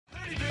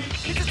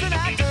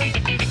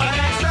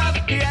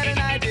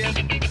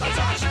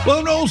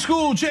Welcome to Old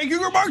School. Cenk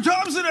Uygur, Mark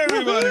Thompson,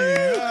 everybody.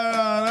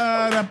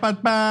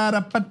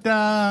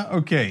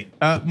 Okay,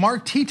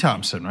 Mark T.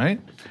 Thompson, right?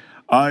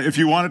 If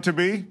you want it to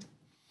be,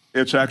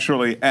 it's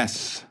actually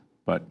S,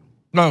 but.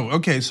 Oh,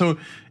 okay, so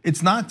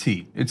it's not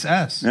T, it's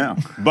S. Yeah,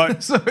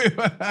 but so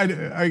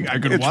I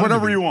could. It's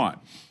whatever you want.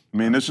 I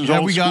mean, this is Have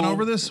old we gone school.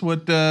 over this?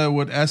 What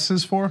S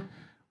is for?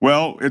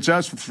 Well, it's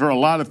S for a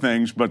lot of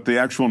things, but the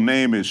actual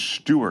name is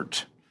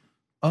Stewart.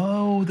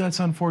 Oh, that's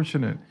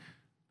unfortunate.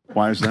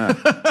 Why is that?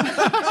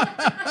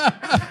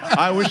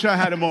 I wish I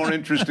had a more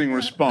interesting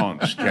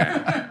response,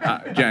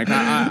 Cenk.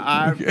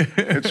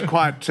 It's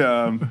quite,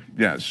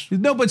 yes.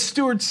 No, but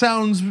Stewart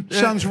sounds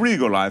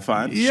regal, I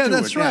find. Yeah, Stewart,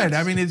 that's right. yes.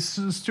 I mean,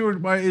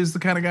 Stewart is the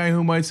kind of guy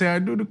who might say, "I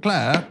do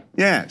declare."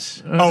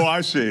 Yes. Oh,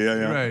 I see.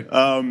 Yeah. Right.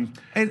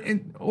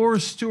 Or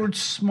Stuart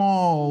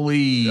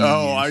Smalley.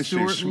 Oh, I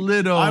Stuart see.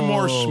 Little. I'm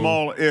more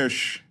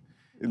small-ish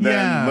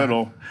than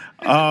little.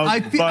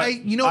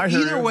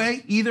 Either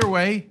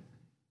way.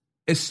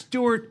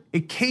 Stuart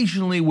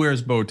occasionally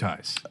wears bow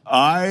ties.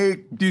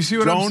 Do you see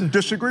what I'm saying?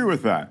 Disagree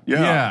with that.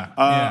 Yeah.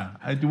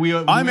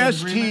 I'm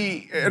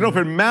ST. I don't know if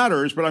it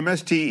matters, but I'm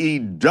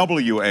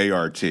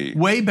STEWART.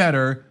 Way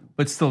better,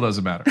 but still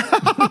doesn't matter.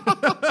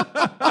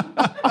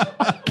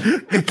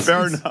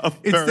 Fair enough.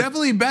 It's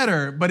definitely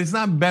better, but it's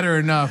not better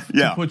enough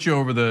to put you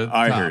over the top.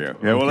 I hear you.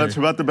 Yeah, well, that's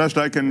about the best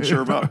I can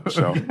serve up.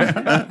 So.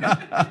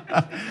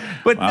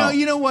 But no,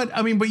 you know what?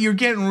 I mean, but you're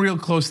getting real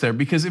close there,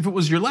 because if it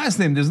was your last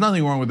name, there's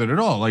nothing wrong with it at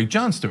all. Like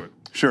Jon Stewart.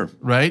 Sure.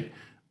 Right?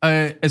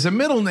 As a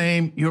middle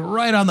name, you're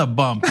right on the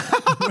bump.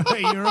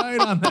 Right? You're right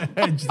on the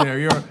edge there.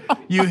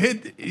 You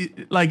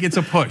hit like it's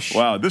a push.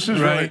 Wow, this is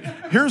right. Really.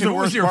 Here's the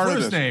worst part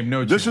of this. Name,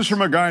 no this is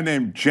from a guy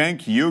named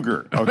Cenk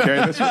Uygur. Okay,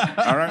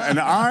 all right, and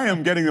I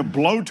am getting a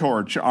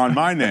blowtorch on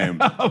my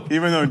name,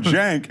 even though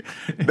Cenk.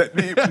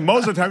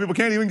 Most of the time, people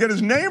can't even get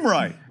his name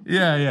right.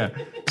 Yeah.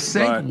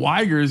 Cenk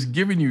Uygur is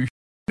giving you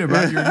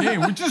about your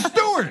name, which is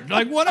Stewart,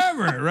 like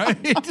whatever, right?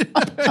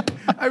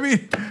 I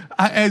mean,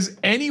 has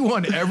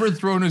anyone ever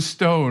thrown a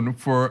stone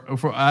for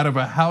out of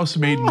a house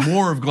made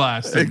more of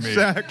glass than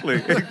exactly.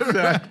 me?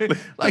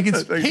 Like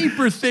it's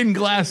paper thin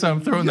glass I'm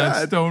throwing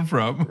that stone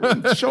from.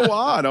 It's so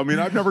odd. I mean,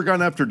 I've never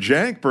gone after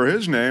Cenk for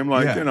his name,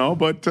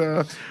 but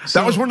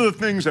that was one of the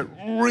things that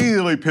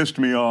really pissed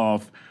me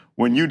off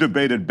when you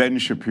debated Ben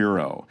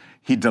Shapiro.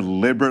 He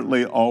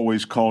deliberately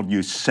always called you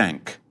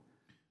Cenk.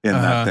 In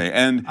that thing.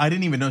 And I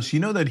didn't even know. So you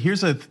know that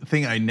here's a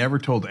thing I never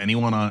told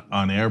anyone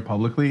on air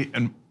publicly,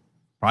 and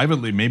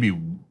privately maybe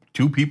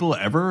two people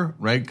ever,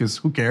 right? Because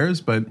who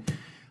cares? But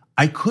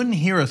I couldn't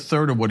hear a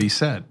third of what he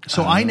said.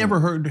 So I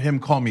never heard him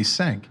call me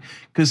Cenk.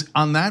 Because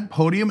on that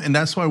podium, and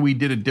that's why we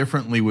did it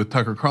differently with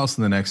Tucker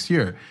Carlson the next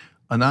year,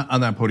 on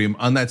that podium,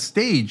 on that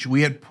stage,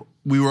 we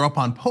were up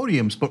on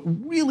podiums, but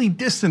really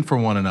distant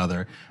from one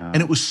another,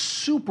 and it was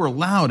super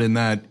loud in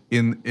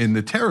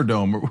the Terror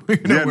Dome. They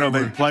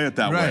play it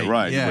that way,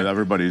 right? With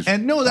everybody's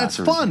that's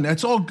fun.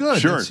 That's all good.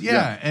 Sure,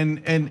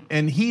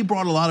 And he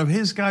brought a lot of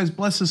his guys.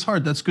 Bless his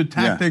heart. That's good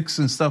tactics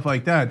and stuff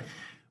like that.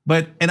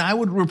 And I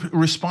would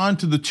respond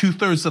to the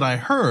 2/3 that I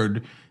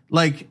heard.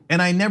 And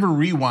I never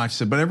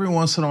rewatched it, but every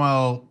once in a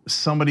while,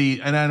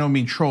 somebody, and I don't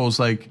mean trolls,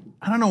 I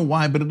don't know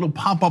why, but it'll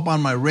pop up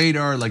on my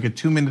radar like a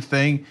 2-minute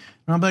thing.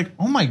 And I'm like,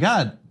 oh my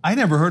God, I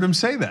never heard him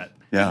say that.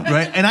 Yeah.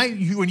 Right. And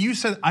when you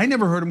said, I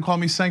never heard him call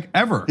me Cenk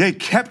ever. Yeah, he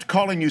kept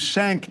calling you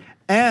Cenk,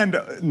 and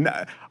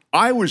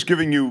I was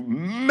giving you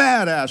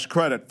mad ass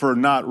credit for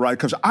not right,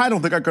 because I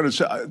don't think I could have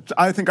said.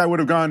 I think I would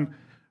have gone.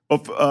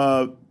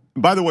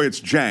 By the way, it's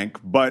Cenk,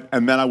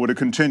 and then I would have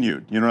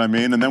continued. You know what I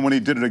mean? And then when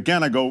he did it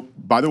again, I go,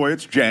 by the way,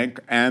 it's Cenk,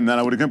 and then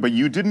I would have. But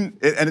you didn't,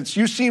 and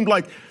you seemed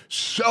like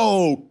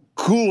so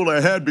cool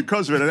ahead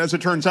because of it, and as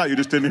it turns out, you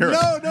just didn't hear it.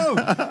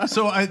 No.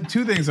 So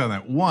two things on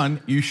that. One,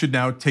 you should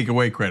now take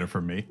away credit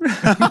from me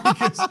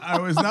because I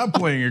was not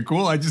playing it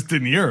cool. I just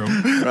didn't hear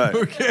him. Right.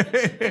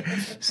 Okay.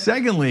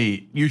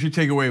 Secondly, you should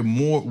take away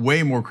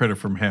way more credit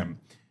from him,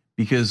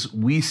 because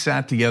we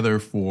sat together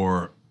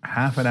for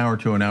half an hour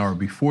to an hour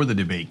before the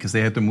debate because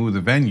they had to move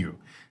the venue,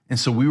 and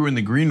so we were in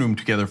the green room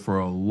together for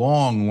a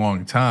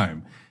long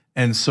time.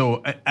 And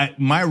so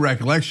my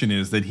recollection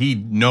is that he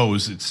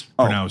knows it's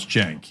pronounced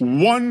Cenk.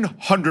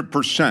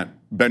 100%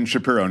 Ben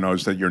Shapiro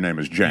knows that your name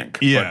is Cenk.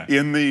 Yeah. But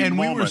in the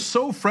moment. We were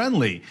so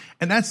friendly.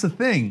 And that's the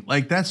thing.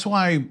 That's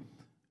why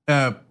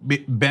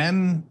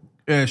Ben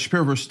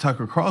Shapiro versus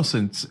Tucker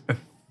Carlson, it's a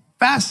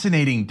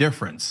fascinating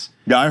difference.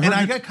 Yeah,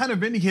 I got kind of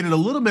vindicated a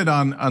little bit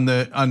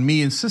on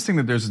me insisting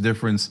that there's a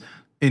difference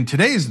in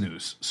today's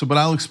news. But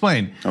I'll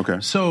explain. Okay.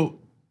 So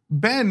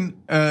Ben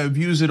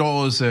views it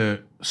all as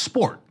a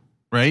sport.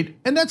 Right,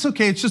 and that's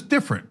okay. It's just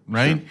different,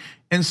 right? Sure.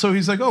 And so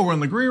he's like, "Oh, we're in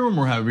the green room.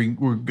 We're having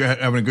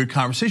a good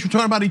conversation. We're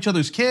talking about each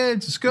other's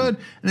kids. It's good."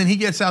 And then he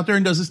gets out there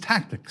and does his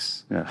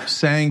tactics,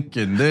 Cenk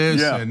and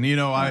this, and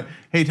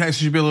hey,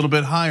 taxes should be a little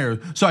bit higher.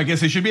 So I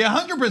guess it should be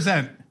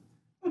 100%.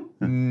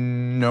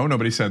 No,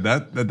 nobody said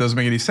that. That doesn't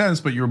make any sense.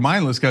 But your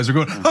mindless guys are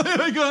going,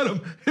 I got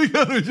him.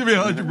 It should be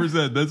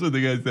 100%. That's what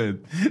the guy said,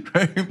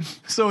 right?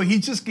 So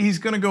he's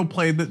going to go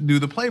do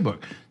the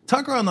playbook.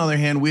 Tucker, on the other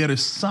hand, we had a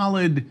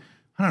solid,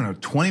 I don't know,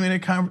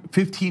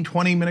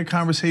 20-minute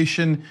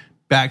conversation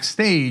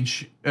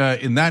backstage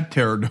in that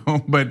Terror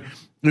Dome, but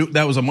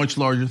that was a much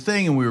larger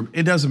thing, and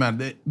it doesn't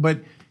matter. But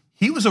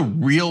he was a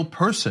real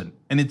person,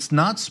 and it's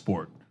not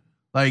sport.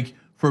 Like,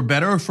 for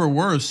better or for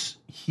worse,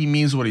 he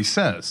means what he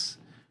says.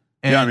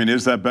 And yeah, I mean,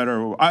 is that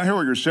better? I hear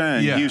what you're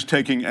saying. Yeah. He's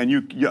taking, and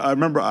I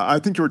remember, I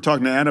think you were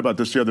talking to Ann about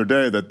this the other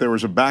day, that there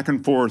was a back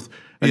and forth,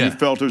 and you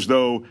felt as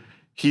though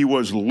he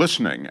was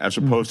listening as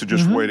opposed to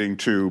just waiting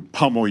to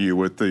pummel you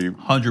with the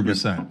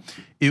 100%.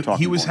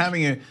 He was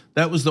having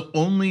that was the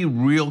only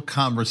real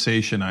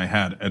conversation I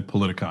had at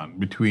Politicon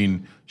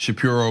between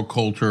Shapiro,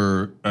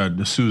 Coulter,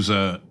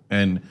 D'Souza,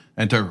 and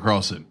Tucker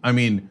Carlson. I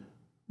mean,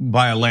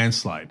 by a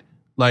landslide.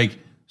 Like,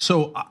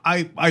 so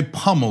I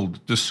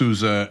pummeled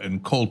D'Souza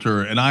and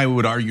Coulter, and I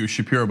would argue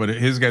Shapiro, but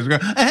his guys would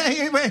go,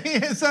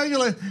 hey,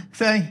 cellular,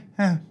 say.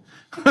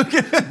 But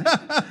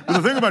the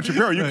thing about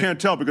Shapiro, you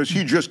can't tell because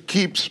he just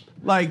keeps.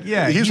 Like,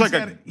 yeah, he's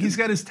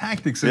got his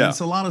tactics, and it's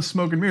a lot of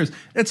smoke and mirrors.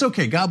 It's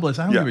okay, God bless.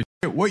 I don't give a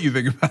shit what you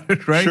think about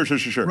it, right?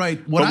 Sure.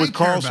 Right. But with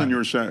Carlson, you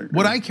were saying.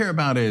 What I care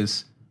about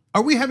is,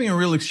 are we having a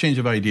real exchange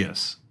of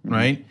ideas,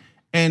 right?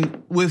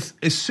 And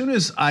as soon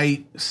as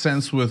I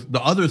sense with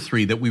the other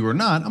three that we were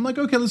not, I'm like,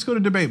 okay, let's go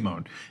to debate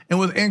mode. And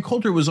with Ann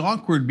Coulter, it was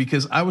awkward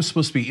because I was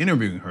supposed to be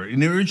interviewing her,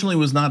 and it originally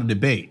was not a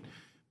debate,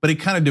 but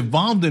it kind of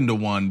devolved into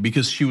one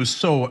because she was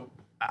so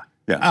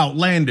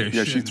outlandish.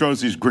 Yeah, she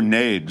throws these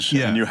grenades,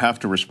 and you have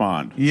to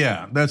respond.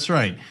 Yeah, that's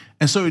right.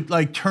 And so it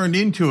like turned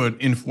into an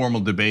informal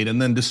debate, and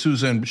then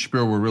D'Souza and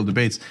Shapiro were real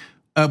debates.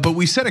 But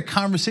we set a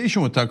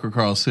conversation with Tucker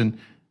Carlson,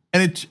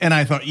 and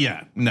I thought,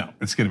 no,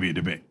 it's going to be a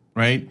debate,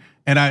 right?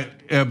 And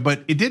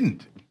but it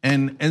didn't.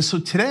 And so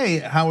today,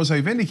 how was I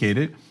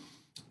vindicated?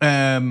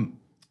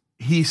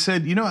 He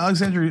said,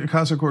 Alexandria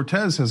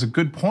Ocasio-Cortez has a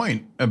good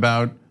point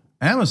about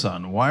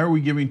Amazon. Why are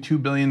we giving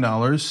 $2 billion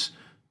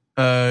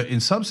in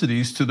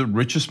subsidies to the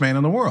richest man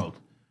in the world?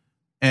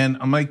 And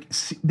I'm like,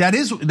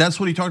 that's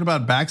what he talked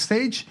about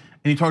backstage,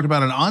 and he talked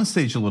about it on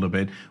stage a little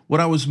bit. What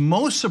I was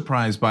most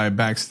surprised by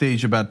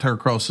backstage about Tucker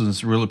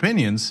Carlson's real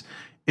opinions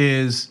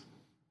is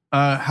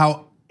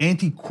how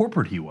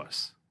anti-corporate he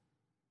was.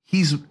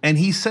 He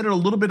said it a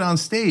little bit on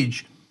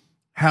stage,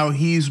 how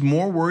he's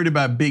more worried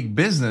about big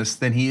business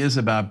than he is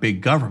about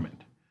big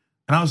government.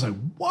 And I was like,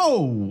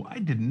 whoa, I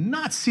did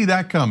not see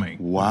that coming.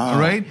 Wow.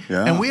 Right?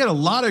 Yeah. And we had a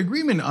lot of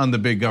agreement on the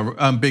big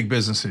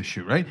business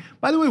issue, right?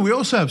 By the way, we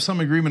also have some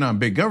agreement on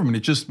big government.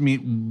 It just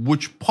means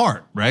which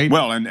part, right?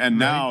 Well, and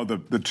now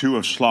the two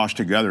have sloshed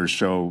together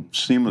so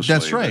seamlessly.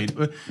 That's right.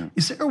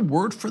 Is there a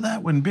word for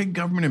that when big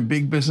government and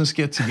big business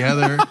get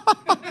together?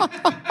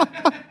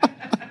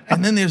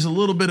 And then there's a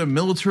little bit of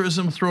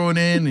militarism thrown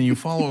in, and you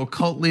follow a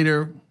cult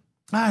leader.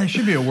 There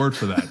should be a word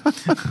for that.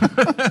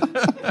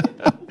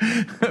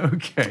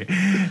 Okay.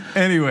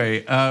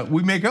 Anyway,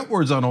 we make up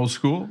words on old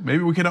school.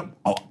 Maybe we could. How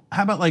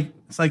about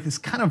it's like this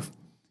kind of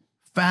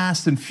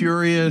fast and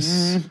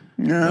furious,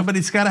 but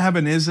it's got to have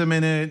an ism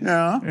in it.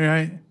 Yeah.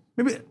 Right.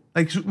 Maybe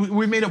like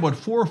we made up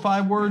 4 or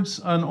 5 words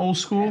on old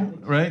school,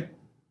 right?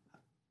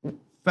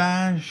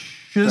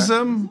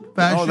 Fascism.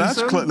 Oh,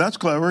 that's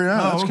clever.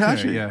 Yeah, that's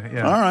catchy.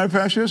 Yeah. All right,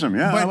 fascism.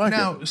 Yeah, I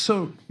like it.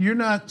 So you're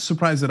not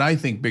surprised that I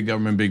think big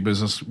government, big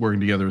business working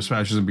together is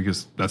fascism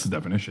because that's the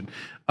definition.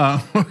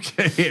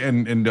 Okay,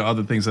 and the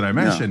other things that I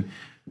mentioned.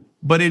 Yeah.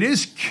 But it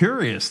is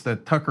curious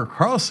that Tucker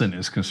Carlson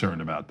is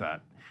concerned about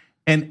that.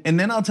 And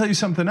then I'll tell you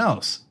something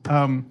else.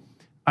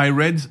 I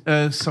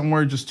read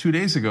somewhere just 2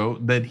 days ago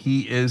that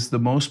he is the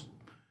most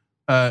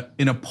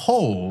in a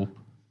poll.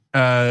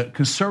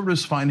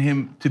 Conservatives find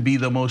him to be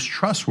the most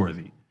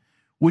trustworthy,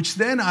 which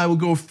then I will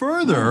go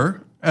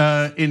further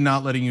in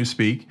not letting you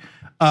speak.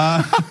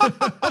 By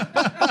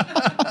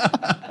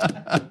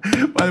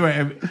the way, I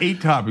have 8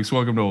 topics.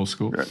 Welcome to Old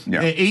School.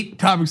 Yeah. 8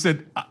 topics that,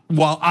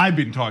 while I've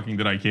been talking,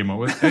 that I came up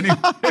with. Anyway,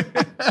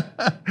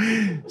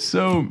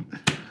 so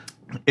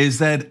is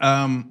that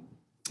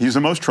he's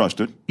the most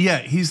trusted? Yeah,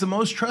 he's the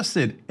most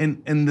trusted,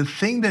 and the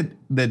thing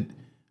that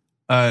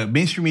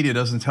mainstream media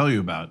doesn't tell you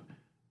about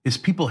is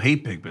people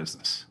hate big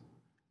business.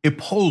 It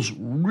polls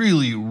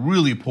really,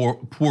 really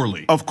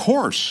poorly. Of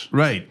course.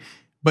 Right.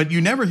 But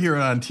you never hear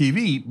it on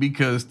TV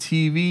because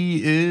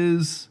TV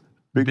is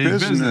big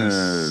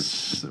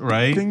business.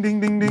 Right? Ding,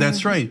 ding, ding, ding.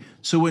 That's right.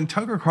 So when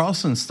Tucker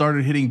Carlson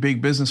started hitting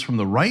big business from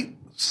the right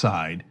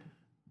side,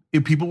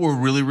 people were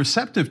really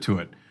receptive to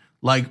it.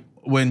 Like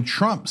when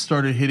Trump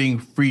started hitting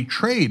free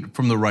trade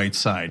from the right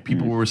side,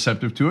 people were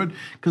receptive to it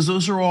because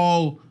those are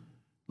all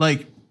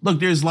like, look,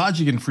 there's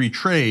logic in free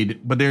trade,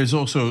 but there's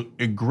also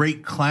a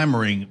great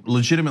clamoring,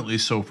 legitimately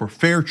so, for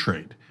fair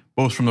trade,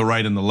 both from the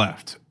right and the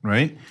left,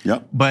 right?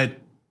 Yep. But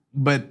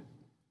the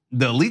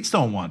elites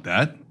don't want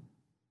that,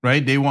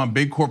 right? They want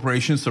big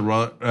corporations to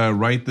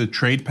write the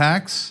trade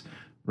pacts,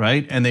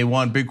 right? And they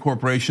want big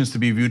corporations to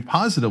be viewed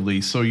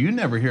positively. So you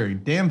never hear a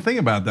damn thing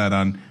about that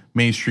on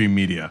mainstream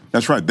media.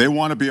 That's right. They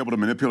want to be able to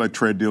manipulate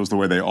trade deals the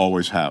way they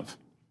always have.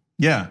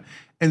 Yeah.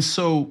 And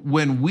so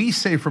when we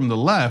say from the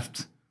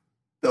left,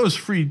 those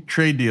free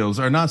trade deals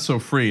are not so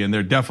free and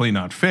they're definitely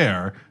not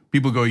fair,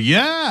 people go,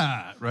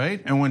 yeah,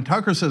 right? And when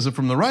Tucker says it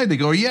from the right, they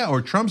go, yeah,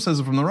 or Trump says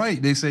it from the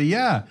right, they say,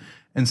 yeah.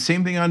 And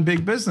same thing on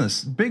big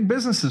business. Big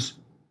business is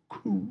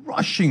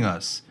crushing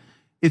us.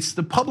 It's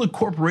the public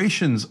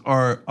corporations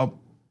are,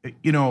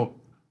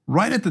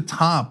 right at the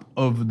top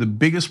of the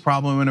biggest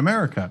problem in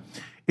America.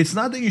 It's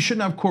not that you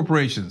shouldn't have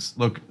corporations.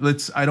 Look,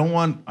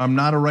 I'm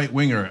not a right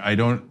winger. I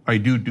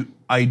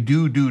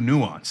do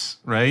nuance,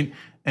 right?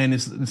 And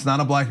it's not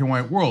a black and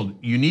white world.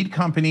 You need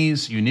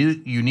companies, you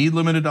need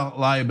limited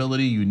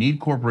liability, you need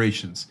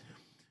corporations.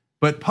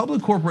 But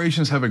public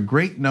corporations have a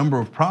great number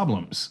of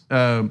problems.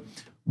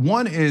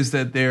 One is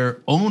that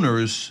their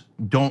owners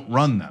don't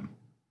run them.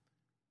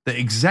 The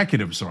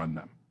executives run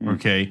them,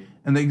 okay?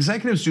 And the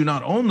executives do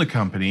not own the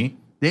company.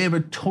 They have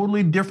a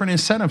totally different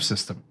incentive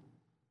system.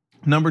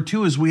 Number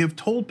two is we have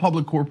told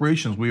public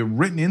corporations, we have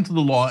written into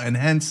the law and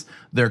hence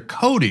their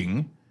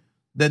coding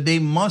that they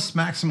must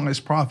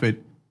maximize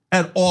profit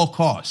at all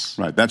costs.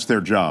 Right, that's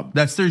their job.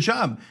 That's their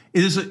job.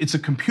 It's a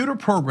computer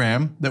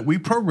program that we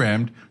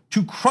programmed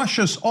to crush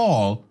us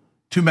all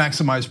to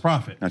maximize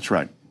profit. That's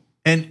right.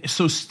 And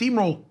so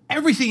steamroll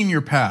everything in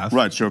your path.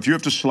 Right, so if you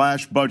have to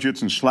slash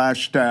budgets and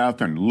slash staff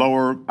and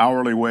lower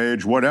hourly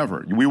wage,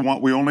 whatever, we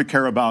only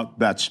care about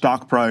that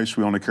stock price,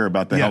 we only care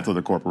about the health of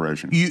the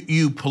corporation.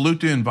 You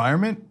pollute the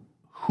environment,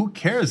 who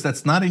cares?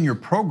 That's not in your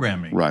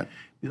programming. Right.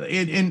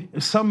 And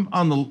some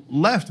on the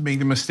left make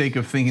the mistake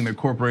of thinking that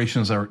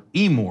corporations are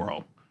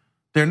immoral.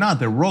 They're not,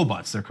 they're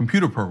robots, they're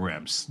computer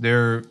programs.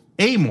 They're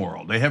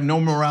amoral, they have no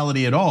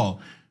morality at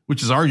all,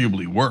 which is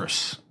arguably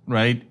worse,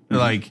 right?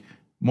 Like,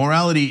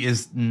 morality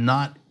is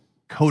not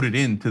coded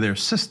into their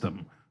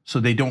system, so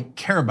they don't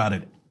care about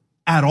it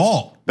at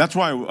all. That's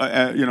why,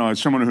 as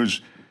someone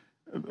who's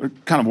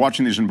kind of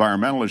watching these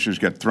environmental issues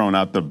get thrown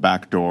out the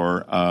back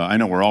door, I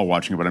know we're all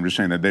watching it, but I'm just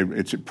saying that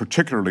it's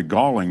particularly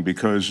galling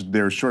because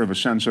there's sort of a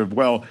sense of,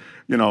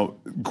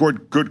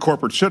 good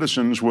corporate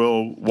citizens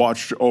will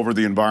watch over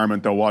the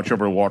environment, they'll watch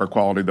over water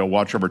quality, they'll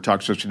watch over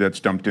toxicity that's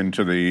dumped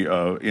into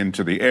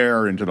the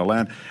air, into the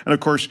land, and of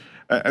course,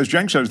 as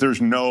Cenk says,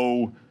 there's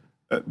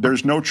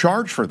no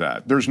charge for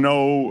that. There's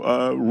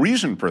no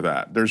reason for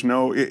that.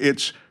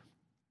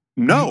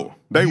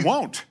 They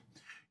won't.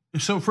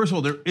 So first of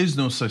all, there is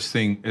no such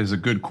thing as a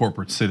good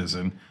corporate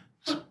citizen.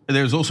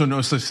 There's also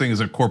no such thing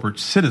as a corporate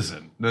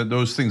citizen.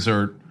 Those things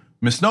are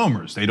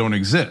misnomers. They don't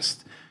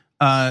exist.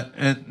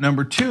 And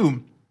number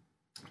two,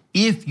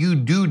 if you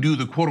do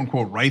the quote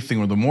unquote right thing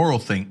or the moral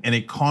thing and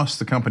it costs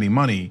the company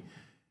money,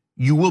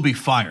 you will be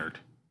fired.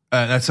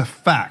 That's a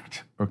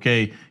fact,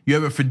 okay? You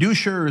have a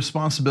fiduciary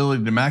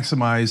responsibility to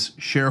maximize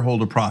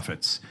shareholder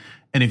profits.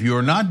 And if you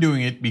are not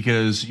doing it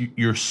because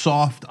you're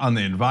soft on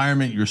the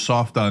environment, you're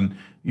soft on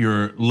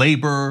your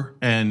labor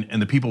and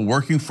the people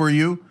working for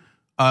you,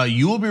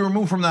 you will be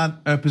removed from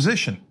that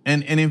position.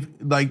 And if,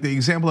 like the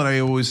example that I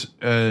always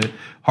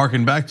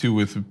harken back to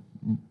with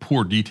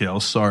poor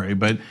details, sorry,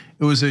 but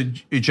it was a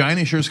giant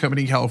insurance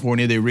company in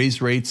California. They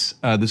raised rates,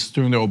 this is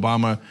during the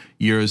Obama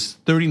years,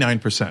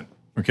 39%,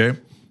 okay?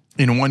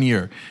 In 1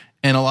 year,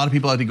 and a lot of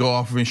people had to go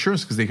off of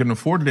insurance because they couldn't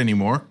afford it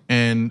anymore.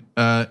 And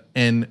I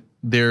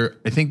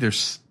think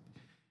there's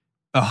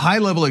a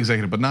high-level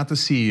executive, but not the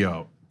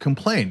CEO,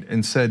 complained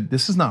and said,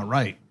 "This is not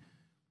right."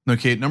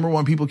 Okay, number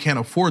one, people can't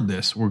afford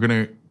this.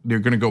 They're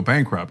gonna go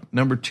bankrupt.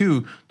 Number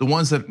two, the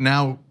ones that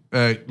now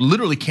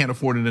literally can't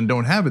afford it and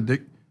don't have it,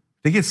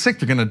 they get sick.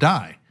 They're gonna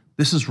die.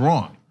 This is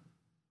wrong.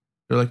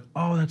 They're like,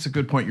 "Oh, that's a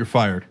good point. You're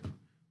fired."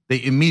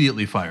 They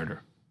immediately fired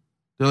her.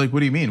 They're like, "What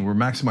do you mean? We're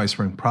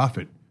maximizing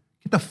profit.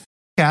 Get the f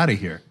out of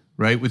here,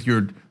 right? With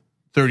your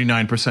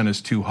 39%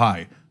 is too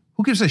high.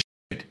 Who gives a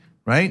shit,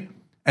 right?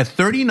 At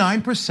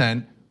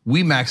 39%,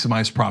 we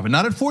maximize profit.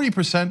 Not at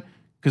 40%,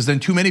 because then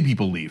too many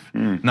people leave.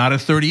 Not at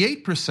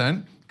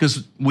 38%,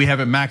 because we have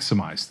it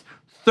maximized.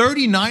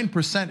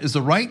 39% is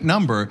the right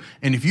number,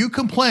 and if you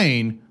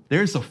complain,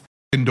 there's a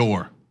f***ing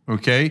door,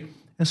 okay?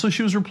 And so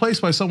she was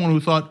replaced by someone who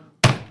thought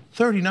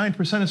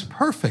 39% is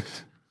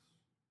perfect,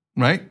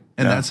 right?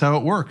 And that's how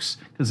it works,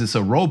 because it's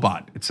a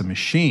robot, it's a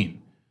machine.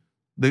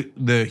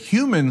 The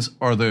humans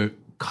are the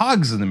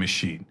cogs in the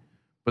machine,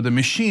 but the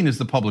machine is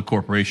the public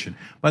corporation.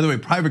 By the way,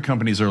 private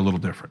companies are a little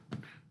different.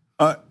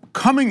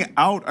 Coming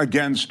out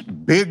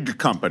against big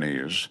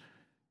companies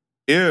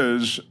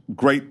is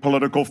great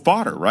political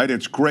fodder, right?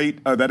 It's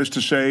great, that is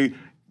to say,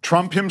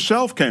 Trump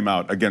himself came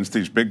out against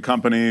these big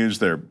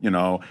companies.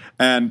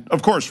 And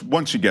of course,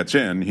 once he gets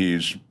in, he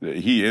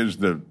is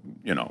the,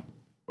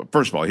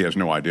 first of all, he has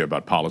no idea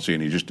about policy,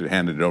 and he just he's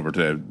handed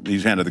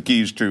the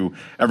keys to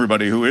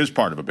everybody who is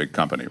part of a big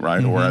company,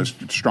 right? Or has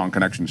strong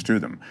connections to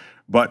them.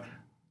 But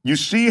you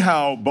see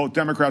how both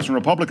Democrats and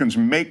Republicans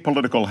make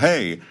political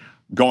hay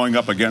going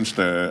up against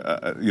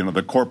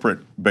the corporate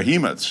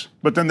behemoths,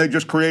 but then they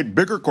just create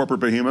bigger corporate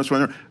behemoths.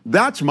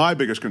 That's my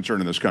biggest concern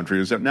in this country,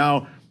 is that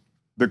now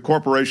the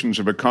corporations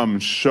have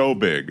become so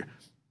big,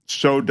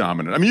 so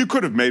dominant. I mean, you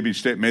could have maybe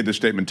made this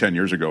statement 10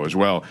 years ago as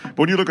well. But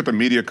when you look at the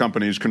media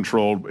companies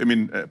controlled,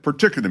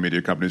 particularly the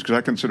media companies, because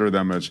I consider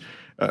them as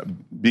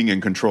being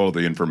in control of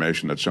the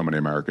information that so many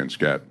Americans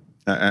get,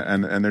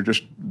 and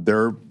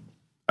they're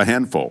a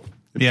handful.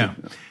 Yeah.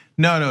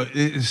 No,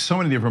 it's so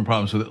many different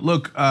problems with it.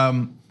 Look,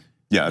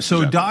 Yeah. so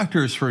exactly.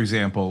 doctors, for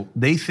example,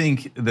 they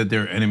think that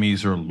their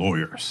enemies are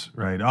lawyers,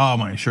 right? Oh,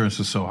 my insurance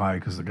is so high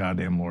because the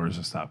goddamn lawyers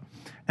and stuff.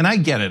 And I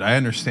get it, I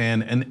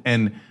understand,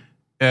 and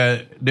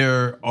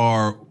there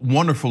are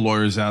wonderful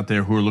lawyers out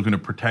there who are looking to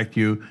protect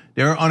you.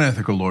 There are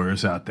unethical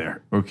lawyers out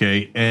there,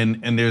 okay?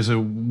 And there's a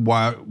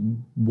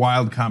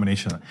wild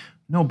combination of that.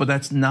 No, but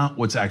that's not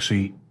what's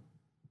actually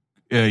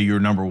your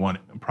number one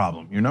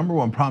problem. Your number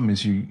one problem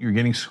is you're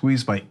getting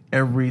squeezed by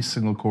every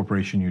single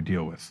corporation you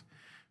deal with.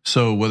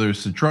 So whether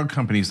it's the drug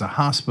companies, the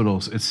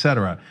hospitals, et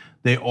cetera,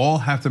 they all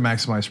have to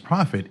maximize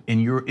profit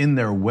and you're in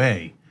their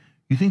way.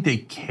 You think they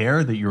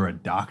care that you're a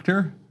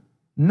doctor?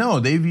 No,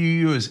 they view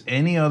you as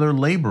any other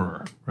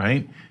laborer,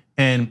 right?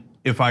 And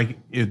if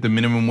the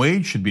minimum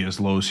wage should be as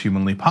low as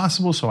humanly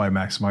possible, so I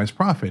maximize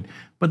profit.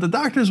 But the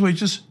doctor's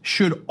wages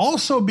should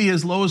also be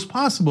as low as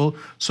possible,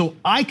 so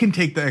I can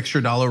take the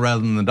extra dollar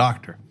rather than the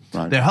doctor.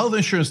 Right. The health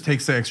insurance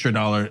takes the extra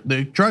dollar.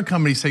 The drug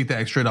companies take the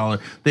extra dollar.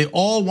 They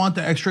all want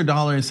the extra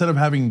dollar. Instead of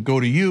having it go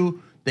to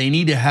you, they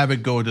need to have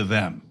it go to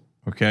them,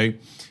 okay?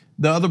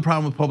 The other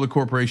problem with public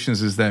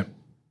corporations is that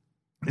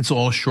it's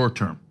all short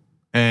term.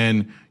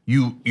 And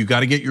you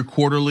got to get your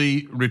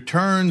quarterly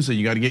returns and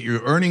you got to get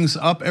your earnings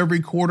up every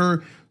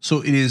quarter.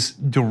 So it is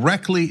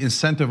directly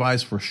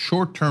incentivized for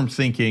short-term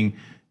thinking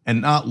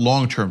and not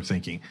long-term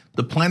thinking.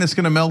 The planet's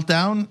going to melt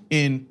down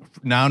in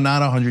now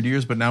not 100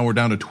 years, but now we're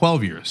down to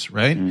 12 years,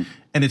 right?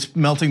 And it's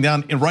melting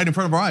down right in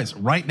front of our eyes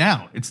right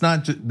now. It's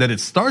not that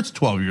it starts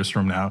 12 years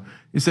from now.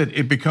 It's that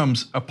it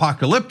becomes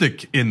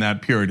apocalyptic in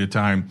that period of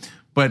time.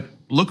 But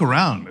look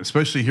around,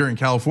 especially here in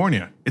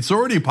California, it's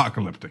already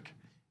apocalyptic.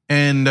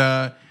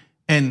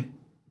 And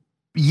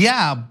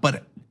yeah,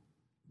 but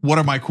what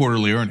are my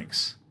quarterly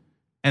earnings?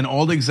 And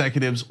all the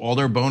executives, all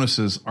their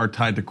bonuses are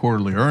tied to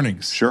quarterly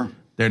earnings. Sure.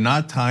 They're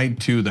not tied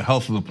to the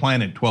health of the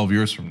planet 12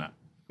 years from now.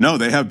 No,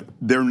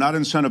 they're not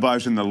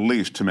incentivized in the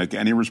least to make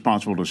any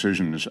responsible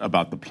decisions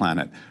about the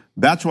planet.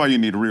 That's why you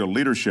need real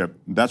leadership.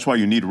 That's why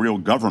you need real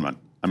government.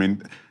 I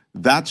mean,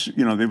 that's,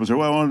 they say,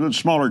 well,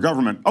 smaller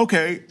government.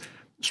 Okay,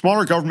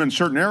 smaller government in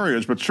certain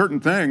areas, but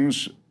certain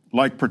things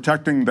like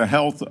protecting the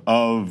health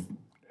of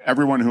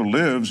everyone who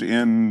lives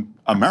in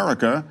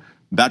America,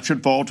 that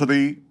should fall to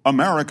the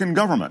American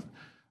government.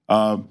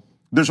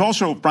 There's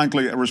also,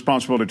 frankly, a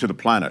responsibility to the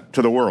planet,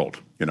 to the world,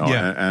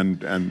 Yeah.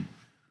 and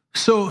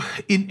So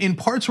in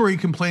parts where he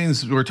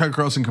complains, where Tucker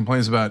Carlson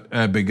complains about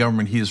big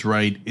government, he is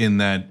right in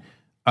that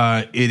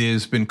it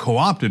has been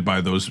co-opted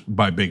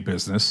by big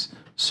business.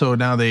 So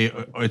now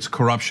it's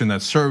corruption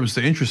that serves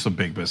the interests of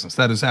big business.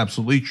 That is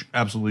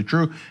absolutely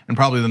true, and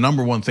probably the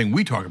number one thing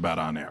we talk about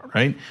on air,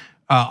 right?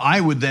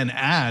 I would then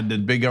add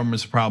that big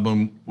government's a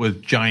problem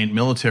with giant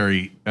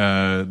military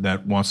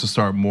that wants to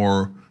start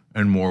more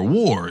and more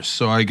wars.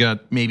 So I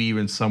got maybe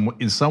even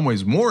in some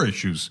ways more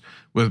issues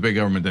with big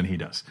government than he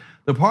does.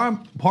 The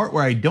part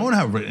where I don't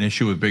have an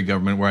issue with big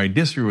government, where I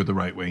disagree with the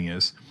right wing,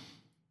 is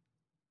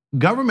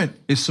government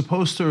is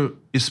supposed to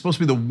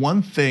be the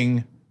one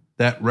thing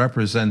that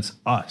represents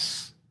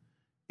us.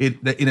 In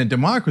a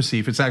democracy,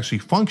 if it's actually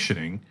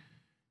functioning,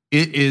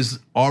 it is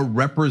our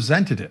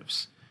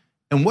representatives.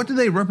 And what do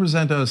they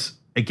represent us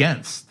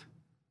against?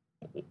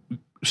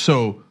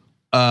 So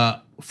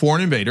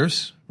foreign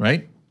invaders,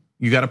 right?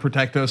 You got to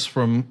protect us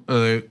from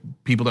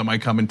people that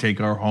might come and take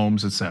our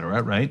homes, et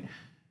cetera, right?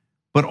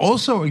 But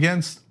also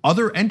against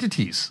other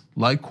entities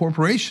like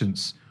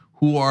corporations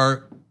who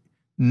are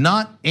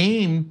not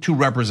aimed to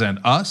represent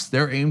us,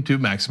 they're aimed to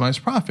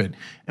maximize profit.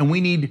 And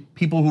we need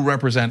people who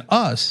represent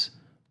us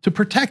to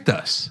protect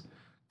us,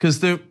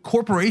 because the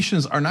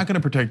corporations are not going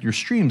to protect your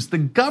streams. The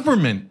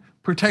government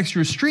protects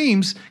your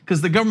streams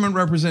because the government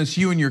represents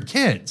you and your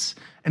kids,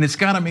 and it's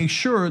got to make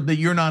sure that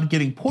you're not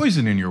getting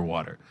poison in your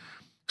water.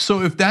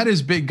 So if that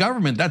is big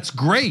government, that's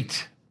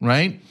great,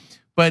 right?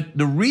 But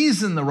the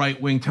reason the right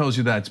wing tells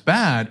you that's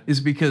bad is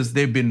because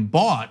they've been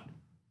bought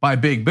by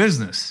big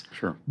business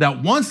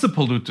that wants to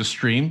pollute the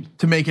stream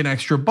to make an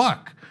extra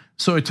buck.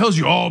 So it tells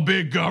you, oh,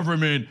 big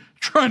government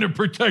trying to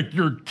protect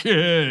your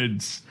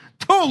kids.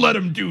 Don't let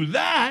them do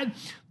that.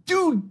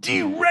 Do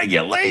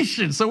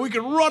deregulation so we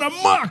can run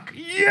amok.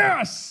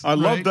 Yes. I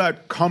love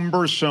that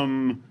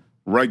cumbersome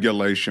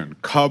regulation,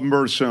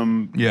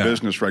 cumbersome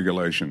business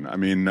regulation. I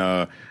mean,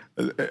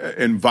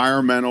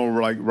 environmental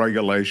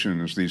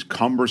regulations, these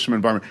cumbersome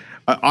environment.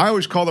 I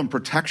always call them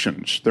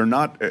protections. They're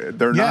not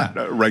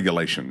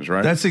regulations,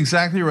 right? That's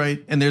exactly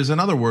right. And there's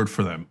another word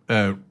for them: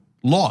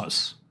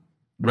 laws.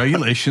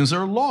 Regulations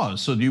are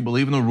laws. So do you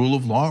believe in the rule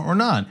of law or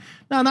not?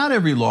 Now, not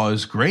every law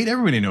is great.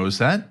 Everybody knows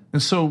that.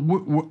 And so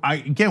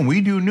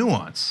we do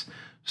nuance.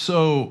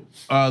 So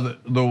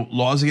the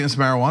laws against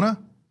marijuana,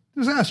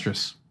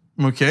 disastrous.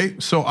 Okay,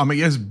 so I'm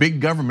against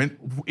big government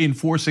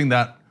enforcing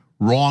that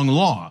wrong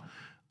law.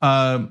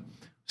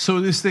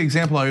 So this is the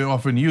example I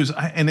often use,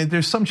 and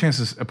there's some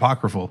chances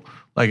apocryphal.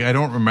 Like I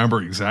don't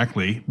remember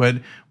exactly,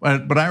 but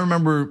I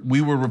remember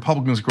we were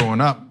Republicans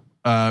growing up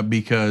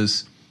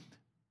because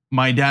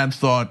my dad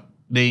thought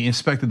they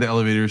inspected the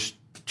elevators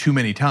too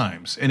many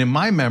times. And in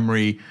my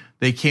memory,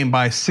 they came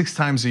by 6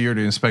 times a year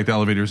to inspect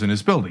elevators in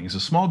his building. He's a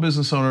small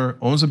business owner,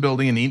 owns a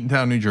building in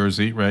Eatontown, New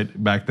Jersey,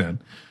 right, back then.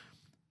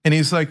 And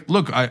he's like,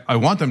 look, I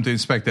want them to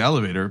inspect the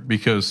elevator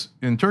because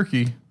in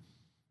Turkey,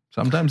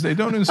 sometimes they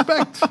don't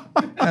inspect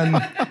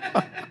and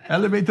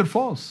elevator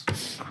falls,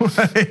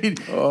 right?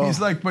 Oh. He's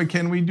like, but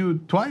can we do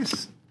it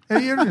twice a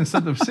year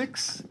instead of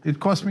 6? It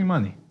costs me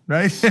money,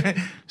 right?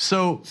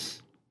 So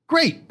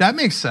great, that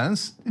makes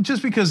sense.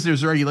 Just because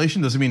there's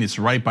regulation doesn't mean it's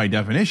right by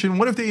definition.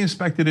 What if they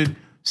inspected it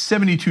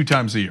 72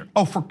 times a year?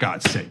 Oh, for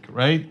God's sake,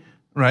 right?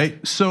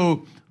 Right?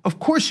 So of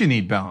course you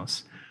need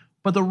balance,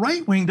 but the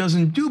right wing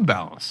doesn't do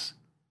balance.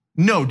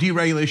 No,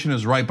 deregulation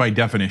is right by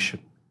definition.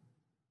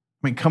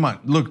 I mean, come on,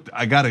 look,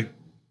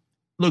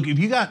 look, if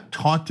you got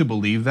taught to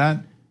believe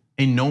that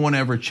and no one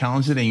ever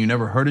challenged it and you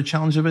never heard a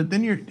challenge of it,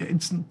 then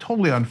it's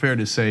totally unfair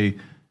to say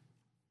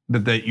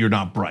that you're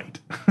not bright,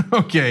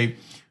 okay?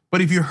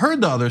 But if you heard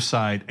the other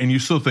side and you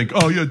still think,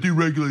 oh yeah,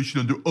 deregulation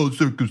under all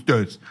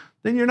circumstances,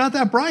 then you're not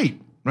that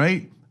bright,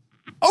 right?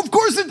 Of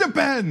course it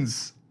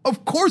depends.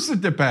 Of course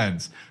it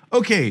depends.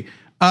 Okay,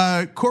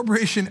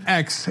 Corporation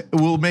X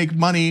will make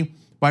money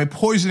by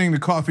poisoning the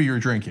coffee you're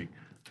drinking.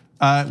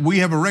 We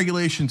have a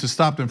regulation to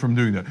stop them from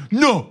doing that.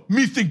 No,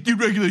 me think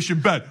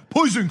deregulation bad.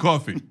 Poison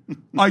coffee.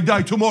 I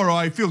die tomorrow.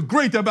 I feel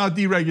great about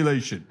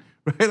deregulation.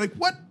 Right? Like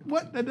what?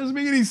 That doesn't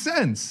make any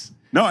sense.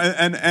 No,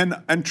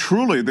 and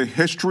truly, the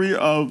history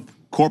of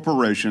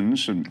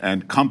corporations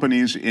and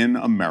companies in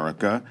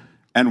America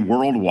and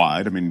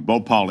worldwide. I mean,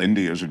 Bhopal,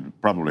 India is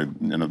probably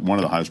one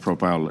of the highest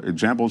profile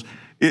examples.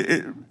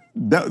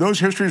 Those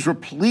histories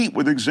replete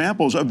with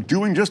examples of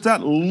doing just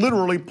that,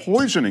 literally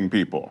poisoning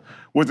people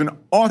with an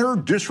utter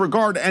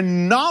disregard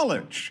and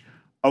knowledge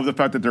of the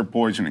fact that they're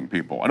poisoning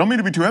people. I don't mean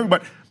to be too heavy,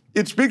 but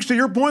it speaks to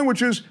your point,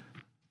 which is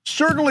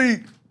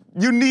certainly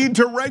you need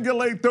to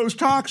regulate those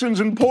toxins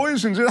and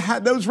poisons.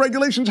 Those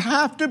regulations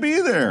have to be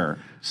there.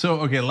 So,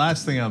 okay,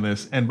 last thing on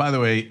this, and by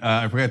the way,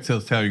 I forgot to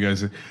tell you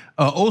guys,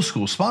 Old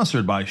School,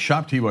 sponsored by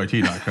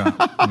ShopTYT.com,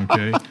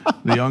 okay?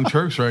 The Young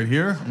Turks right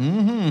here,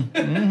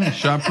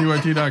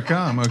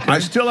 ShopTYT.com, okay? I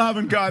still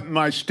haven't gotten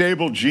my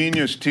Stable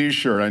Genius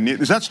t-shirt.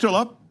 Is that still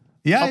up?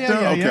 Yeah, up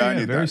there? Yeah, I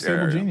need very that.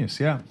 Stable Genius,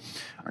 yeah.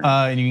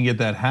 And you can get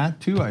that hat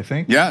too, I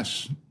think.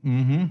 Yes.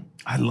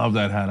 I love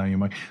that hat on you,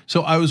 Mike.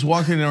 So I was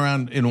walking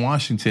around in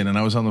Washington and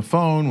I was on the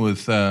phone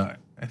with, I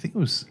think it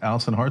was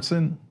Allison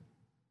Hartson.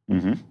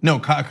 No,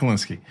 Kyle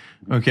Kulinski,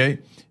 okay?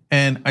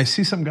 And I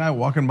see some guy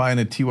walking by in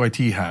a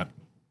TYT hat.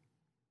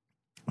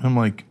 I'm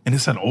like, and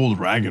it's that old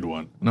ragged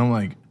one. And I'm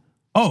like,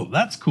 oh,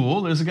 that's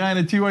cool. There's a guy in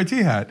a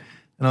TYT hat.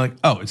 And I'm like,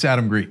 oh, it's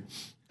Adam Green.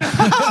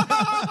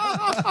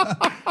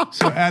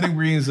 So Adam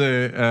Green is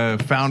a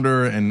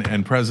founder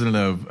and president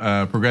of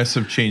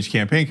Progressive Change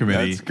Campaign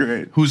Committee. That's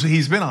great.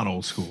 He's been on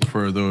Old School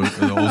for the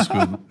Old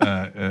School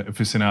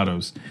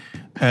aficionados.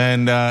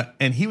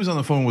 And he was on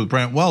the phone with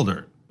Brent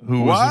Welder,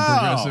 who was a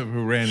progressive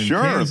who ran in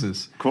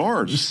Kansas. Of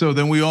course. So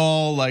then we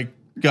all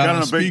got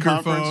on a big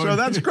conference. So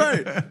that's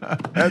great.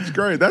 That's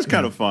great. That's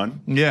kind of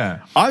fun.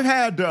 Yeah. I've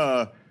had,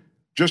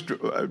 just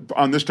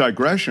on this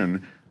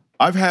digression,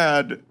 I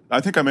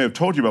think I may have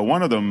told you about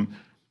one of them.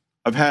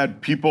 I've had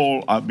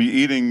people be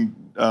eating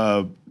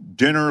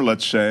dinner,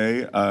 let's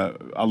say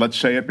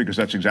it because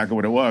that's exactly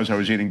what it was. I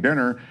was eating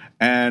dinner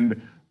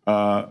and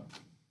the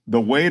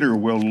waiter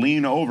will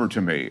lean over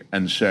to me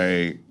and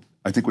say,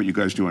 I think what you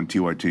guys do on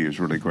TYT is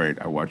really great.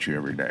 I watch you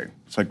every day.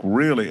 It's like,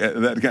 really?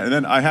 And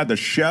then I had the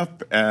chef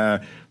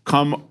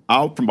come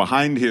out from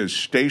behind his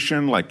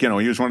station,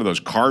 he was one of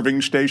those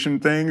carving station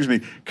things,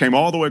 and he came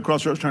all the way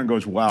across the restaurant and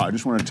goes, wow, I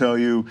just want to tell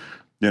you,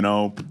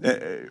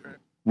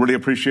 really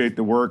appreciate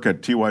the work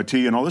at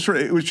TYT and all this.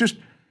 It was just,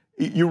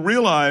 you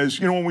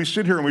realize, when we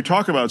sit here and we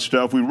talk about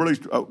stuff, we really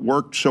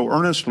worked so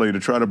earnestly to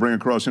try to bring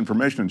across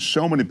information, and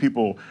so many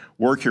people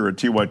work here at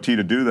TYT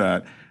to do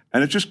that.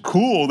 And it's just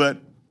cool that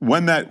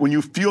when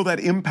you feel that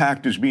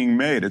impact is being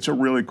made, it's a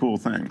really cool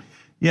thing.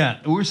 Yeah,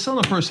 we're still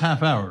in the first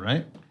half hour,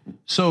 right?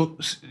 So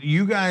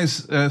you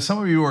guys, some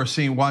of you are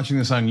watching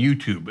this on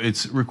YouTube.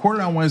 It's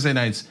recorded on Wednesday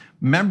nights.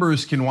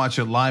 Members can watch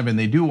it live, and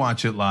they do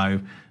watch it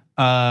live.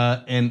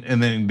 And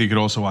then they could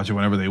also watch it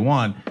whenever they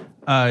want.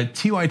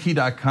 TYT.com/join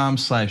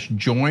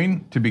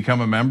to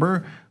become a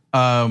member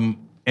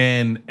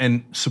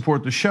and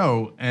support the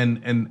show.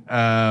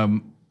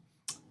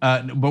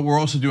 But we're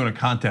also doing a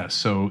contest.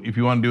 So if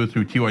you want to do it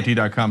through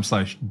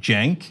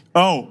TYT.com/jank.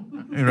 Oh,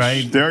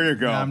 right. There you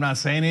go. I'm not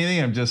saying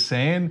anything. I'm just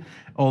saying,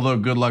 although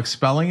good luck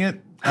spelling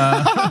it.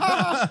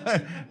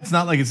 It's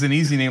not like it's an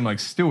easy name like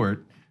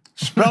Stewart.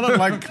 Spell it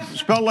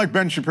like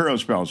Ben Shapiro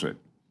spells it.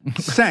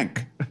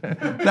 Cenk.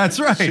 That's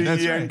right.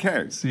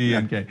 C-E-N-K.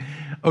 C-E-N-K.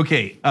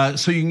 Okay,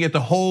 so you can get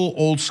the whole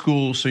Old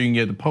School, so you can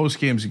get the post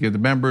games, you get the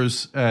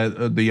members,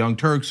 the Young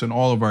Turks, and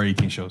all of our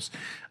 18 shows.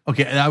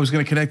 Okay, and I was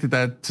going to connect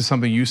that to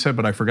something you said,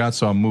 but I forgot,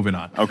 so I'm moving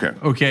on.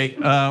 Okay,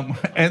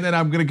 and then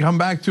I'm going to come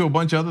back to a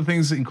bunch of other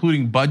things,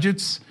 including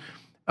budgets,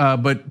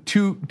 but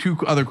two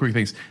other quick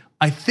things.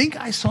 I think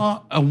I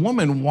saw a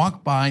woman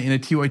walk by in a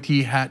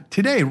TYT hat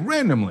today,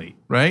 randomly,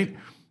 right?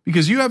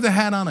 because you have the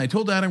hat on. I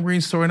told the Adam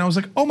Green story, and I was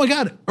like, oh my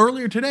God,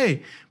 earlier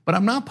today. But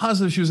I'm not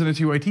positive she was in a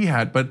TYT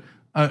hat. But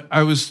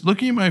I was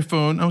looking at my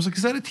phone. I was like,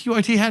 is that a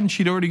TYT hat? And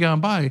she'd already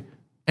gone by.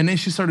 And then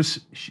she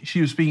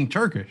was speaking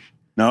Turkish.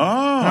 No.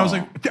 And I was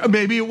like,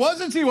 maybe it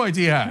was a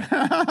TYT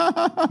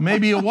hat.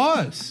 Maybe it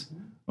was.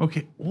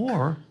 Okay,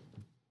 or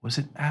was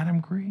it Adam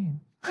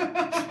Green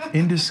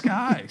in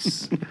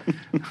disguise?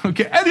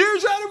 Okay, and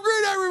here's Adam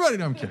Green, everybody.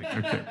 No, I'm kidding.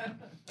 Okay.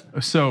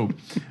 So,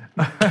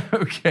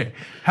 okay.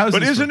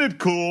 But isn't it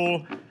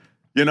cool?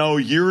 You know,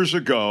 years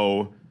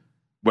ago,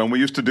 when we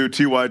used to do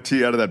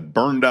TYT out of that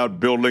burned out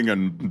building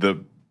in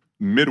the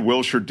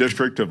Mid-Wilshire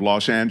district of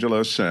Los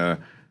Angeles, I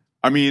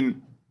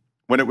mean,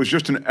 when it was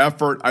just an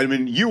effort, I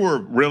mean, you were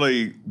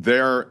really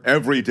there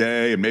every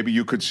day, and maybe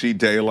you could see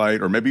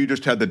daylight, or maybe you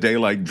just had the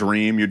daylight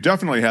dream. You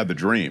definitely had the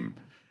dream.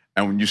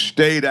 And when you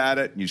stayed at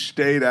it,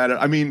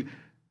 I mean,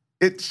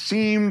 it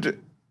seemed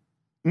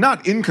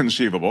not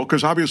inconceivable,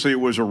 because obviously it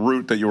was a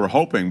route that you were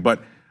hoping,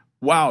 but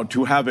wow,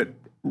 to have it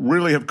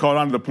really have caught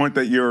on to the point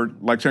that you're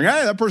like saying,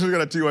 hey, that person's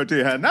got a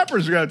TYT hat, and that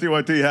person's got a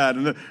TYT hat,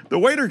 and the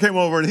waiter came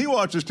over and he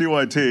watches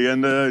TYT,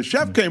 and the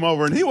chef came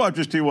over and he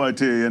watches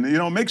TYT, and, you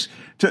know, makes,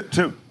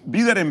 to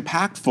be that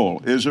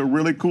impactful is a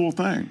really cool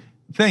thing.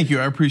 Thank you,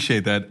 I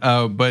appreciate that.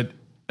 But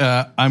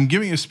I'm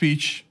giving a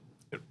speech,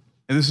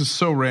 and this is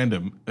so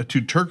random,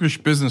 to Turkish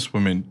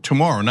businesswomen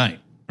tomorrow night,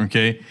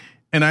 okay?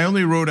 And I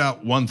only wrote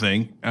out one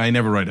thing. I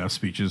never write out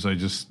speeches. I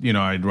just, you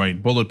know, I'd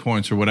write bullet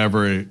points or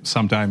whatever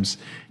sometimes.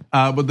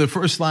 But the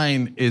first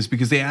line is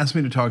because they asked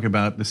me to talk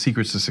about the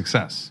secrets to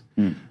success.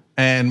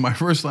 And my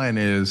first line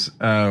is,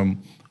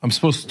 I'm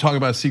supposed to talk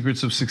about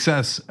secrets of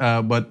success,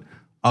 but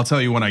I'll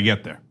tell you when I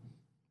get there,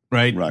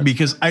 right?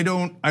 Because I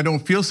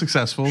don't feel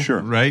successful,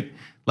 right?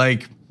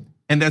 Like,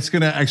 and that's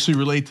gonna actually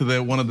relate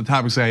to one of the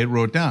topics I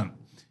wrote down.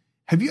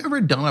 Have you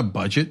ever done a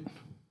budget?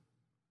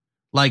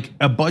 Like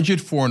a budget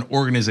for an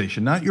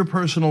organization, not your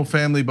personal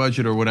family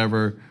budget or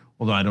whatever,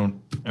 although I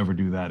don't ever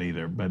do that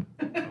either, but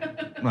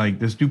like,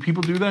 do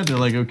people do that? They're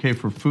like, okay,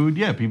 for food?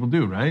 Yeah, people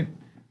do, right?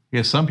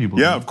 Yeah, some people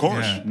do. Yeah, of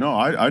course. Yeah. No,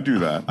 I do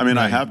that. I mean,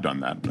 I have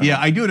done that.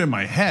 Yeah, I do it in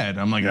my head.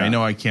 I'm like, I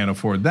know I can't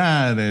afford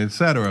that, et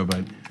cetera,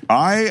 but.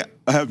 I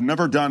have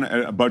never done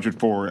a budget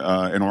for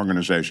an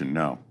organization,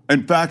 no.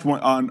 In fact,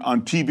 on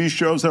TV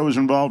shows that I was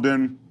involved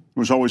in, it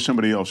was always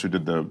somebody else who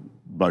did the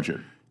budget.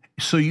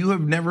 So you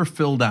have never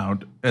filled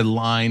out a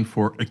line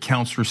for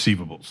accounts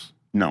receivables?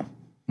 No.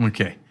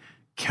 Okay,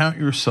 count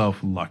yourself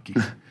lucky.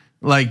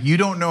 Like, you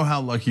don't know how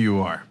lucky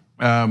you are.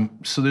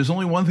 So there's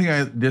only one thing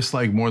I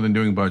dislike more than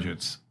doing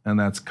budgets, and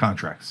that's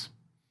contracts.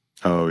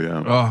 Oh,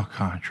 yeah. Oh,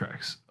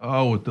 contracts.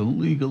 Oh, with the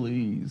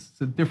legalese.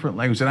 It's a different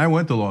language. And I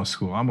went to law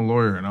school. I'm a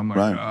lawyer, and I'm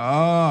like,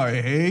 oh,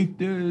 I hate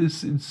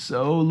this. It's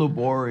so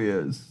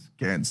laborious.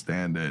 Can't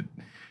stand it,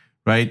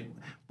 right?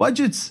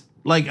 Budgets,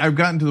 like, I've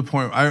gotten to the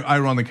point, I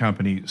run the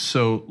company,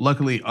 so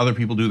luckily other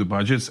people do the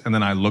budgets, and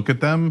then I look at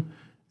them,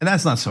 and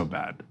that's not so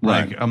bad.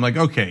 Like, I'm like,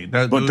 okay.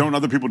 But don't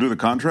other people do the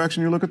contracts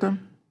and you look at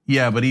them?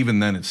 Yeah, but even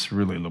then it's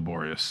really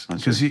laborious.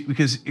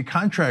 Because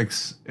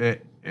contracts,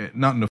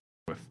 nothing to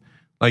with.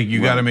 Like,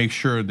 you got to make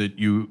sure that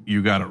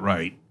you got it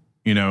right,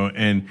 you know,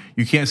 and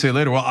you can't say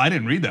later, well, I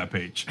didn't read that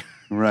page.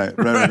 Right.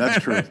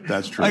 That's true.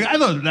 That's true. Like, I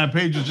thought that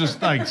page was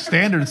just like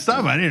standard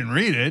stuff. I didn't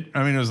read it.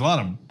 I mean, there's a lot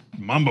of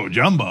mumbo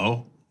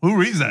jumbo. Who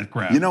reads that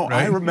crap? You know,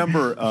 right? I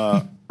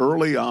remember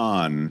early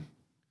on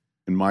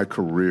in my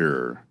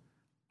career,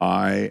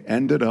 I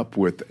ended up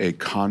with a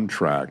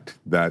contract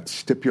that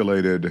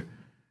stipulated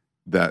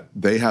that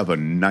they have it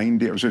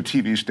was a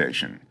TV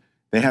station.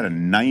 They had a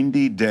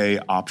 90-day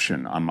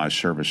option on my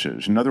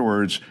services. In other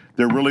words,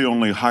 they're really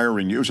only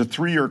hiring you. It was a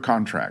 3-year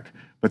contract,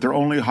 but they're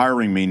only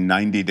hiring me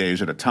 90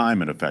 days at a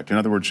time, in effect. In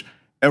other words,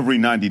 every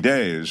 90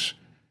 days,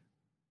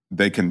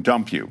 they can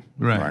dump you.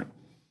 Right.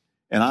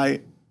 And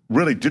I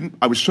really didn't,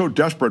 I was so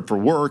desperate for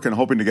work and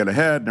hoping to get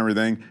ahead and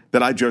everything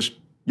that I just,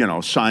 you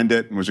know, signed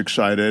it and was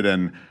excited.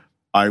 And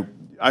I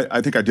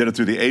think I did it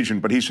through the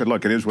agent, but he said,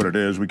 look, it is what it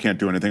is. We can't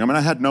do anything. I mean,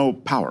 I had no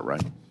power,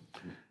 right?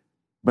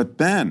 But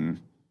then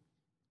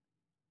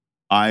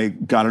I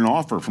got an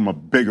offer from a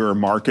bigger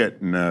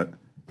market, and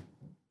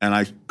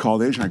I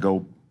called the agent. I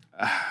go,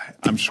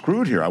 I'm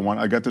screwed here.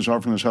 I got this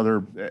offer from this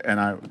other,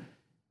 and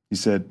he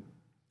said,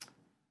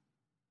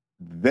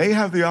 they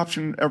have the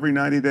option every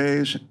 90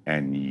 days,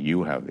 and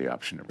you have the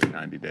option every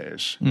 90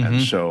 days.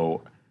 And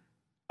so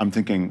I'm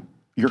thinking,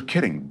 you're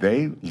kidding.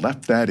 They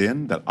left that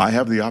in, that I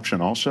have the option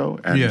also?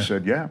 And he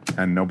said, yeah,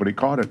 and nobody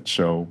caught it.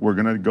 So we're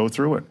going to go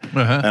through it.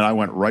 And I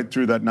went right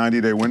through that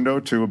 90-day window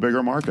to a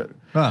bigger market.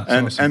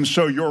 And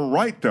so you're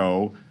right,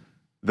 though,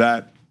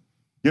 that,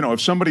 you know,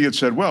 if somebody had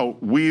said, well,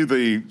 we,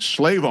 the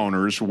slave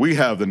owners, we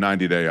have the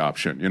 90-day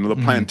option. You know,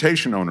 the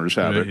plantation owners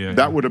have it.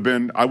 That would have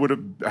been, I would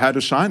have had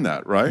to sign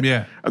that, right?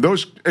 Yeah.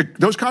 Those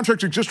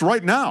contracts exist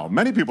right now.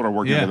 Many people are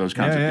working with those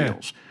kinds of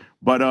deals.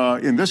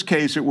 But in this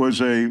case, it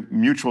was a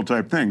mutual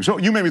type thing. So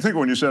you made me think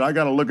when you said, I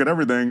got to look at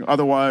everything,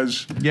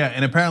 otherwise. Yeah,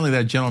 and apparently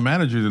that general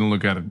manager didn't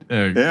look at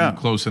it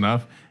close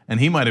enough. and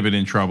he might have been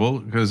in trouble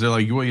because they're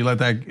like, "Well, you let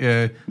that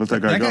guy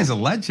that guy's a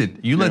legend.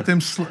 You let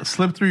them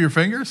slip through your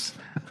fingers."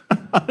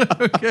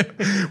 Okay.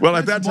 Well,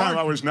 at that time,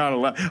 I was not a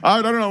legend.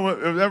 I don't know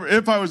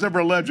if I was ever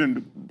a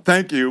legend.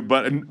 Thank you,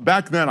 but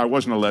back then I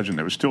wasn't a legend.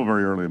 It was still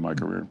very early in my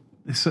career.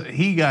 So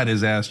he got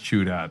his ass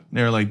chewed out.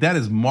 They're like, "That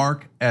is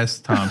Mark S.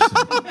 Thompson."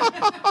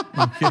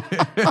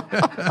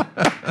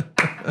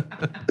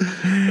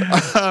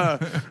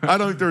 I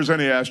don't think there was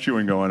any ass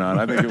chewing going on.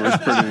 I think it was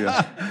pretty.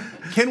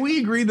 Can we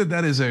agree that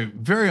that is a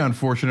very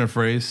unfortunate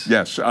phrase?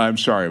 Yes, I'm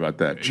sorry about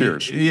that.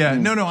 Cheers. Yeah,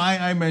 no,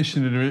 I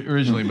mentioned it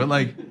originally, but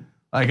like,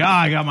 I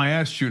got my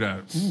ass chewed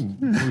out. Ooh.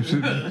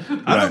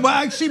 I don't know,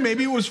 actually,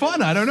 maybe it was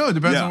fun. I don't know. It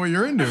depends on what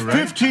you're into, right?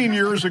 15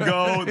 years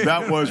ago,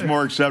 that was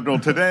more acceptable.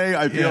 Today,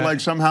 I feel like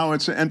somehow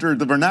it's entered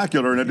the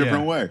vernacular in a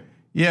different way.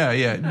 Yeah.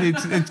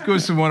 It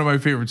goes to one of my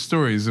favorite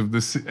stories of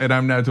this, and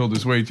I'm now told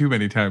this way too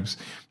many times.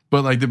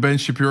 But like the Ben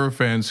Shapiro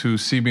fans who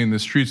see me in the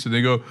streets and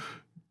they go,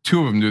 two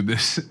of them do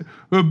this.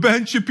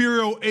 Ben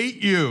Shapiro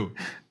ate you.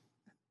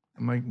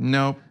 I'm like,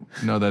 no,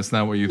 that's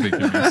not what you think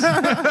it is.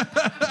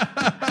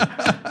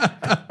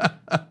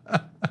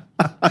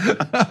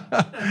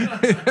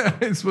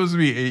 It's supposed to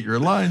be ate your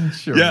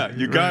lunch. Or,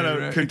 you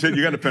gotta continue.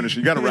 You gotta finish.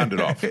 You gotta round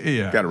it off.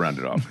 Gotta round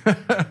it off.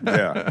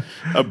 Yeah,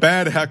 a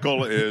bad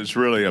heckle is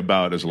really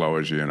about as low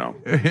as you know.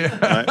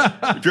 Right?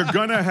 If you're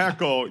gonna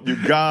heckle, you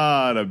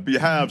gotta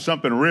have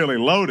something really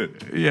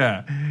loaded.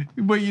 Yeah,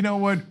 but you know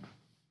what?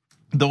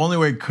 The only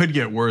way it could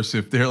get worse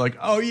if they're like,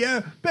 "Oh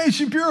yeah, Ben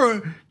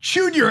Shapiro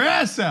chewed your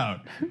ass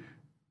out."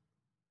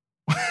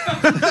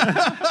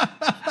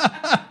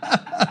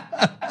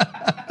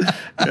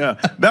 Yeah,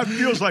 that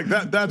feels like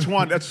that's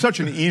one. That's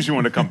such an easy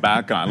one to come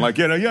back on. Like,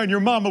 and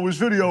your mama was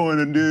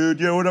videoing and dude,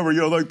 whatever.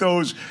 Like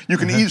those, you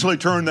can easily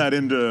turn that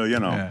into,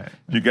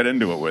 you get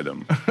into it with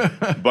them.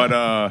 But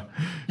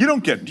do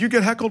you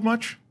get heckled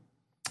much?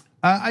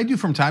 I do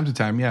from time to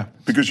time, yeah.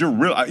 Because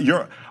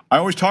I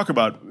always talk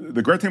about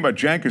the great thing about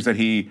Cenk is that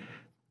he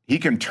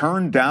can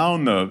turn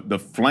down the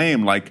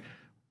flame. Like,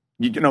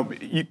 you know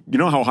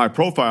how high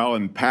profile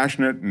and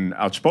passionate and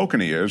outspoken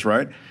he is,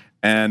 right?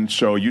 And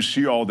so you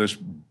see all this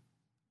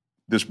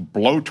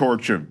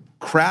blowtorch of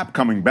crap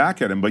coming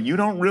back at him, but you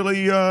don't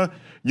really,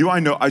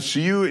 I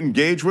see you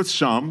engage with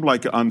some,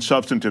 like on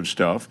substantive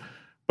stuff,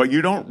 but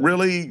you don't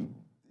really,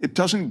 it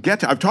doesn't get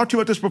to, I've talked to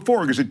you about this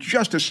before because it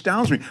just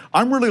astounds me.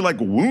 I'm really like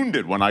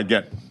wounded when I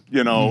get,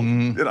 and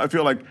I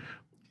feel like,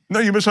 no,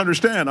 you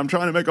misunderstand. I'm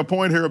trying to make a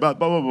point here about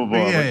blah, blah, blah,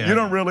 blah. Yeah. You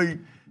don't really.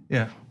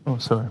 Yeah. Oh,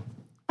 sorry.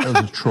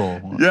 That was a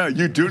troll. Yeah,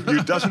 you do.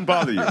 It doesn't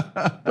bother you.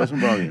 Doesn't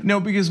bother you. No,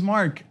 because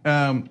Mark,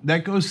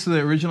 that goes to the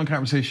original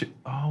conversation.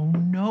 Oh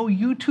no,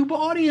 YouTube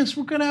audience,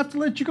 we're gonna have to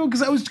let you go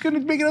because I was gonna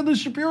make another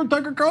Shapiro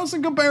Tucker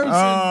Carlson comparison.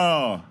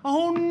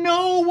 Oh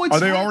no, what's Are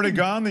they already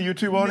gone? The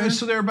YouTube audience?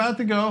 So they're about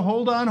to go.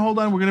 Hold on.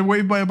 We're gonna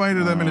wave bye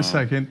to them in a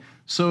second.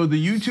 So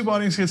the YouTube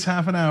audience gets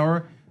half an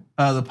hour.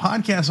 The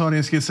podcast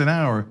audience gets an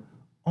hour.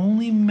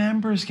 Only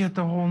members get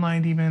the whole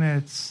 90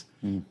 minutes.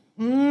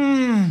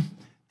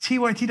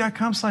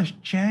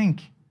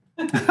 TYT.com/Cenk.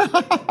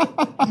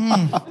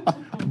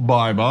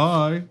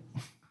 Bye-bye.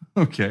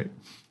 Okay.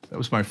 That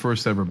was my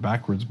first ever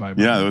backwards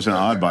bye-bye. Yeah, that was an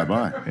odd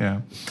bye-bye.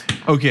 Yeah.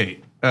 Okay.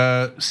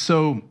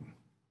 So.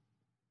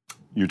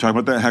 You were talking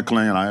about that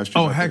heckling, and I asked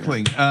you about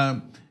heckling.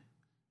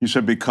 You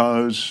said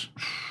because.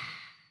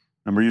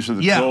 Remember you said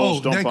the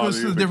trolls don't bother you? That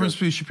goes to the difference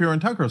between Shapiro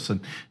and Tucker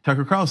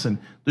Carlson.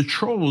 The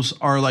trolls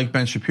are like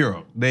Ben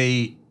Shapiro.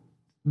 They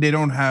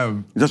don't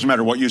have. It doesn't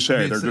matter what you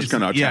say; they're just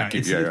going to attack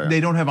you. Yeah. They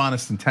don't have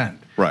honest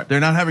intent. Right. They're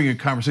not having a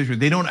conversation.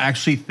 They don't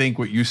actually think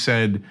what you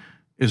said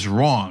is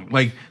wrong.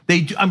 Like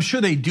I'm sure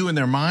they do in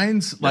their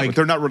minds. Like, but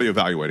they're not really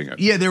evaluating it.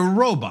 Yeah, they're a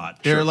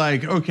robot. They're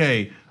like,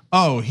 okay,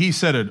 oh, he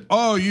said it.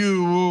 Oh,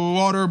 you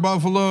water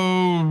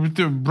buffalo,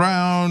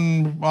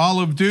 brown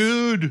olive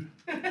dude.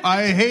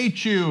 I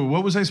hate you.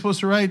 What was I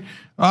supposed to write?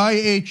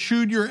 I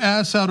chewed your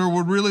ass out, or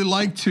would really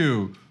like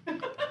to.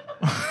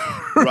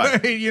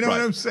 Right. You know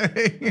what I'm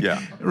saying?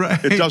 Yeah.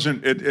 Right. It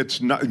doesn't.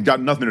 It's not got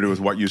nothing to do with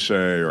what you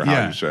say or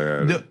how you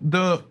say it.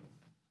 The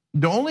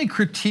only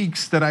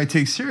critiques that I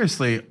take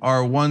seriously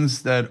are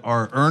ones that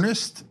are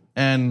earnest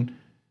and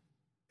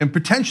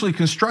potentially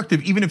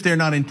constructive, even if they're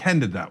not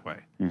intended that way.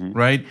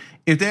 Right?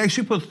 If they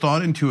actually put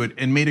thought into it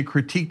and made a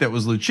critique that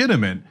was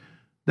legitimate,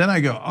 then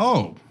I go,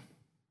 oh,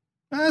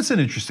 that's an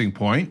interesting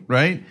point,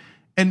 right?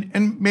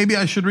 And maybe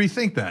I should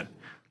rethink that.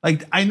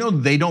 Like, I know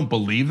they don't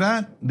believe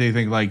that. They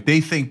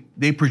think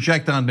they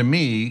project onto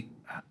me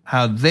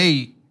how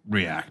they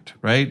react,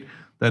 right?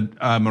 That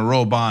I'm a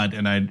robot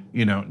and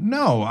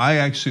no, I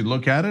actually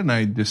look at it and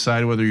I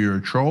decide whether you're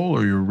a troll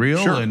or you're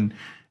real. Sure. And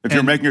if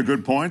you're making a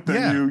good point,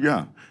 then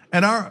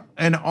And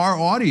our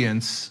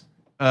audience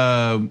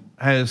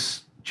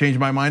has changed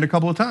my mind a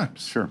couple of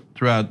times. Sure.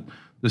 Throughout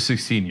the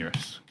 16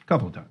 years, a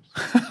couple of times.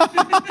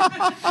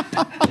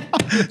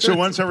 So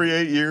once every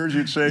 8 years,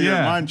 you'd say your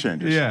mind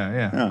changes.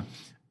 Yeah.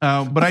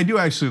 But I do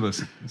actually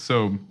listen.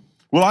 So,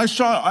 well, I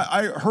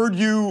heard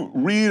you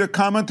read a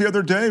comment the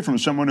other day from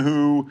someone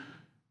who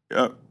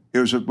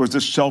was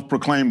this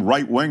self-proclaimed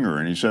right-winger,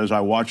 and he says, "I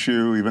watch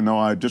you, even though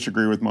I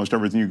disagree with most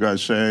everything you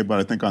guys say, but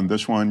I think on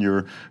this one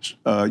you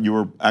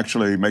were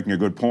actually making a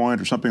good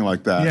point," or something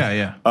like that.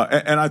 Yeah.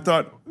 And I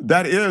thought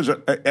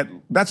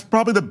that's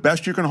probably the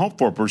best you can hope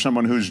for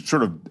someone who's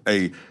sort of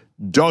a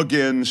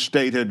dug-in,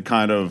 stated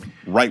kind of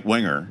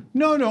right-winger.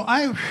 No.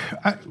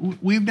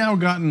 We've now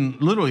gotten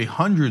literally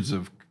hundreds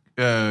of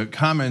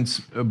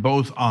comments,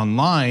 both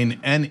online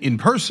and in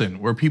person,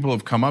 where people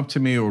have come up to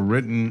me or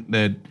written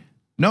that,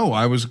 no,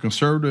 I was a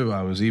conservative,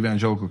 I was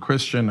evangelical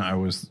Christian, I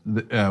was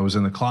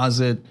in the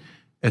closet,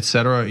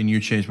 etc., and you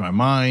changed my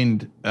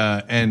mind,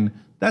 and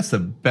that's the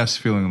best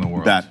feeling in the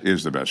world. That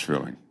is the best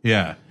feeling.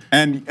 Yeah.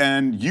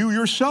 And you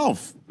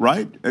yourself,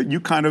 right? You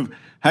kind of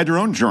had your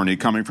own journey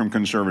coming from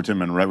conservatism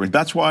and right wing.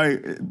 That's why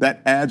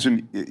that adds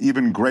an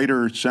even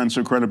greater sense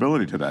of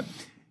credibility to that.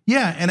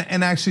 Yeah,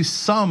 and actually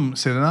some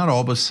say that, not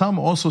all, but some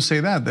also say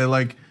that. They're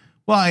like,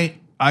 well,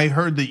 I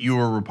heard that you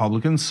were a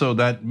Republican, so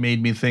that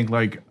made me think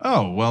like,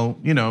 oh, well,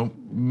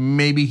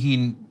 maybe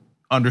he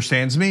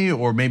understands me,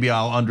 or maybe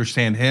I'll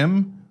understand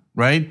him,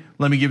 right?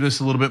 Let me give this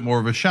a little bit more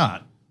of a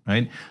shot,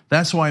 right?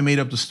 That's why I made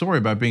up the story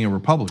about being a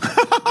Republican.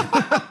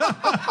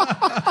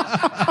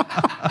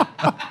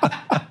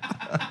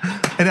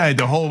 And I had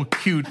the whole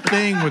cute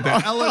thing with the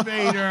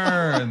elevator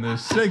and the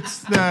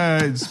 6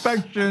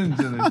 inspections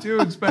and the 2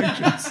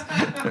 inspections.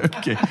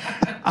 Okay,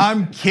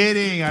 I'm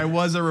kidding. I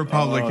was a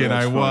Republican.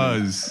 I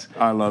was.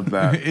 I love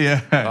that.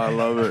 Yeah, I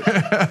love it.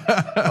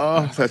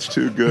 Oh, that's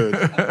too good.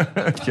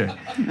 Okay,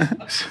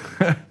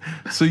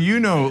 so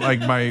like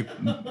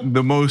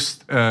the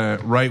most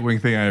right-wing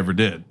thing I ever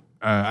did.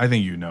 I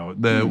think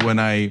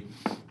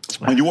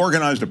when you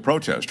organized a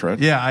protest, right?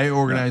 Yeah, I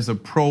organized a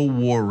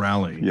pro-war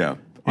rally. Yeah.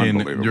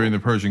 During the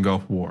Persian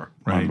Gulf War,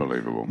 right?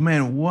 Unbelievable.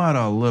 Man, what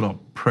a little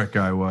prick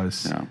I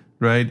was, yeah.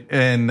 Right?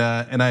 And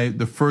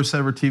the first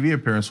ever TV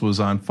appearance was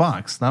on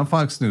Fox, not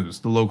Fox News,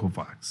 the local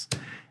Fox,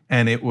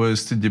 and it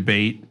was to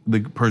debate the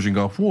Persian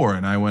Gulf War.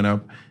 And I went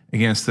up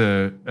against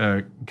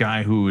a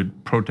guy who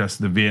had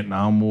protested the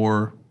Vietnam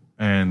War,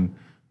 and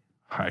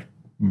I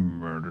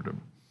murdered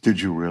him. Did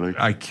you really?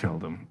 I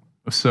killed him.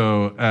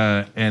 So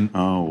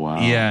oh wow,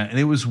 yeah, and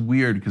it was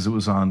weird because it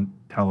was on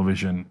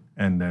television,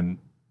 and then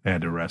they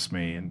had to arrest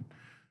me, and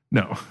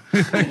no,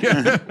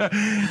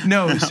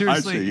 no,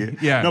 seriously,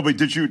 yeah. No, but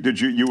did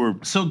you were.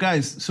 So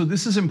guys, so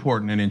this is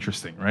important and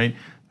interesting, right?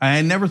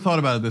 I never thought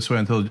about it this way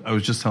until I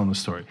was just telling the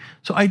story.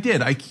 So I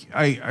did, I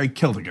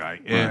killed a guy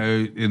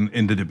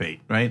in the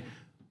debate, right?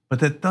 But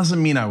that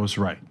doesn't mean I was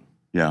right.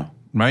 Yeah.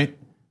 Right?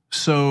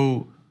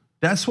 So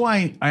that's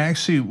why I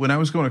actually, when I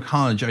was going to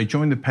college, I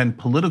joined the Penn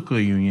Political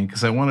Union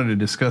because I wanted to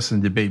discuss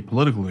and debate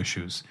political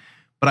issues.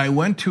 But I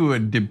went to a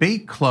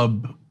debate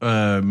club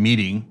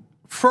meeting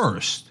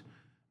first,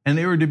 and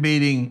they were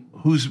debating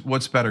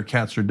what's better,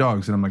 cats or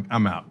dogs. And I'm like,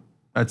 I'm out.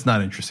 That's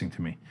not interesting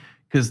to me,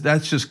 because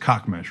that's just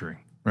cock measuring,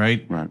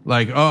 right?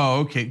 Like, oh,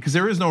 okay, because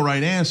there is no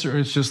right answer.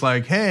 It's just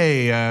like,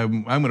 hey,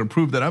 I'm going to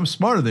prove that I'm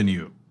smarter than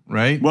you,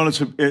 right? Well,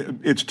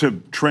 it's to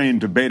train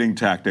debating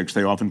tactics.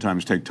 They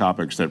oftentimes take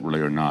topics that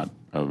really are not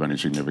of any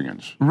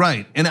significance.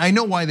 Right, and I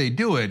know why they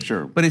do it,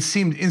 sure, but it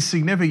seemed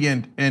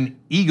insignificant and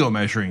ego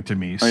measuring to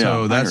me,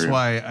 so that's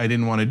why I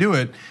didn't want to do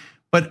it.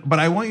 But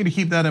I want you to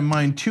keep that in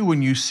mind too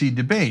when you see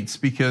debates,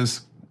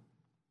 because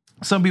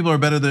some people are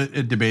better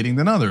at debating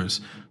than others.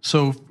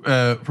 So,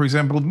 for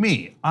example,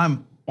 me,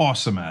 I'm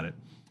awesome at it.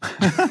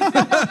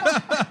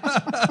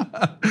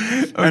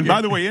 Okay. And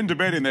by the way, in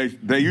debating,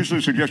 they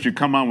usually suggest you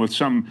come on with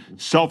some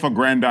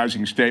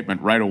self-aggrandizing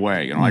statement right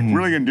away, like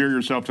really endear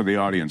yourself to the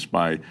audience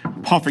by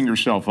puffing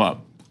yourself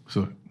up.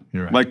 So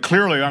you're right. Like,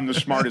 clearly I'm the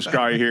smartest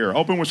guy here.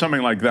 Open with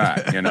something like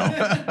that,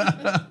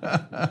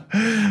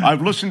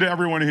 I've listened to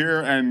everyone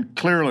here, and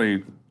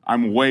clearly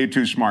I'm way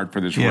too smart for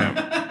this room.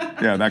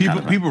 Yeah, that kind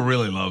of thing. People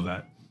really love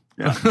that.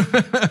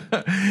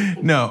 Yeah.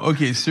 No,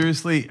 okay,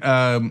 seriously.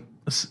 And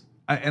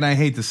I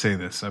hate to say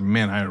this,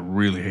 man, I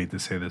really hate to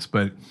say this,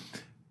 but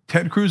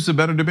Ted Cruz is a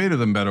better debater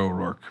than Beto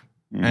O'Rourke.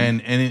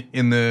 And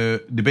in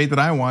the debate that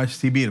I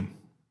watched, he beat him.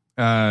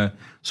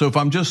 So if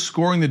I'm just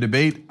scoring the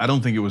debate, I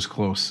don't think it was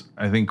close.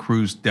 I think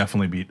Cruz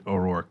definitely beat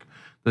O'Rourke.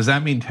 Does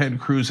that mean Ted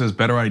Cruz has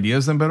better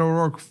ideas than Beto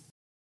O'Rourke?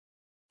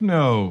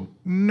 No.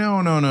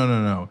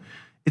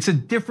 It's a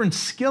different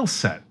skill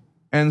set.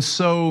 And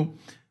so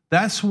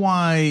that's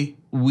why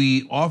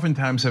we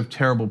oftentimes have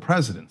terrible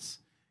presidents,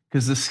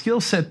 because the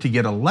skill set to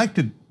get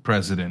elected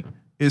president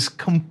is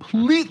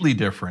completely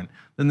different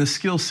than the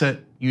skill set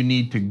you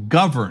need to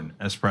govern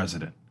as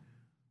president.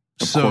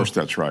 Of course,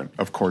 that's right.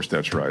 Of course,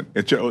 that's right.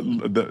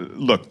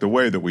 Look, the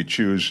way that we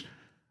choose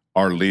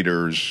our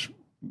leaders,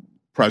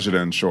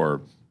 presidents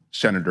or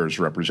senators,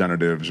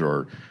 representatives,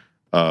 or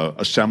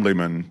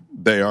assemblymen,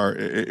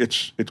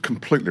 it's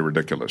completely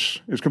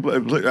ridiculous. It's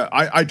completely.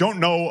 I don't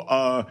know.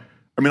 I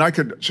mean, I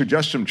could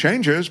suggest some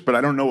changes, but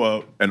I don't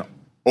know an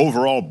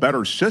overall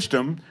better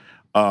system.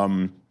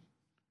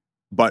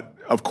 But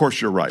of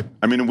course, you're right.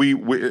 I mean,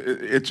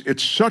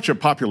 it's such a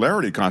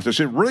popularity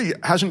contest. It really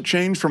hasn't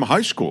changed from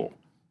high school.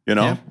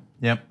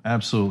 Yep,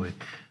 absolutely.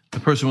 the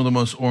person with the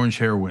most orange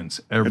hair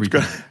wins every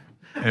time.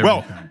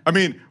 Well, I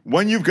mean,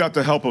 when you've got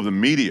the help of the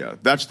media,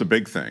 that's the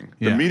big thing.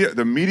 The media,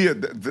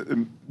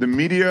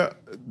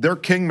 they're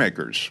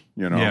kingmakers,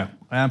 you know. Yeah,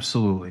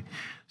 absolutely.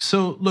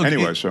 So look,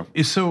 anyway,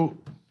 so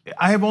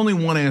I have only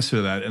one answer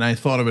to that, and I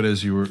thought of it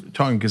as you were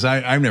talking because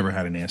I've never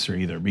had an answer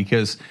either.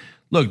 Because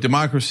look,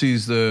 democracy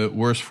is the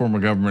worst form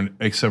of government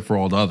except for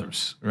all the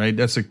others, right?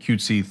 That's a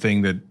cutesy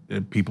thing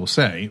that people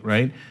say,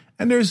 right?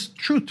 And there's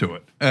truth to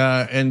it.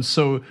 And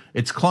so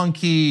it's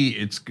clunky,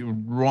 it's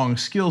wrong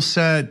skill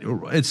set,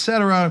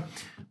 etc.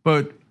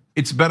 But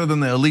it's better than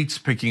the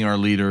elites picking our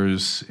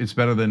leaders. It's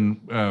better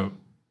than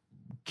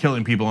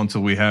killing people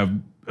until we have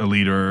a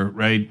leader,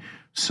 right?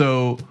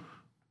 So,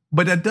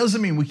 but that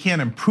doesn't mean we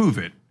can't improve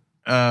it.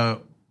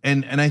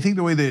 And I think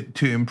the way that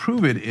to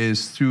improve it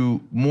is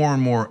through more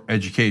and more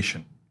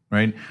education,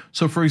 right?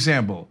 So for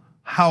example,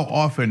 how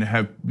often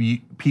have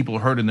people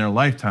heard in their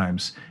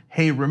lifetimes,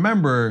 hey,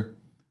 remember,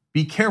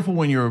 be careful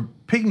when you're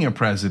picking a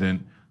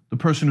president, the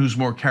person who's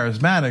more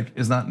charismatic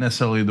is not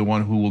necessarily the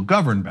one who will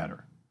govern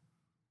better.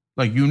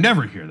 Like you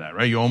never hear that,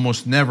 right? You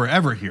almost never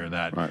ever hear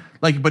that. Right.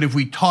 Like, but if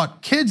we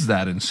taught kids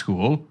that in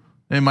school,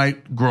 they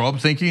might grow up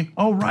thinking,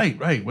 oh,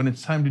 right. When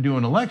it's time to do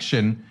an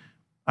election,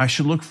 I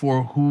should look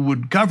for who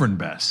would govern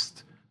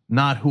best,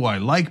 not who I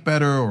like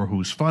better or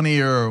who's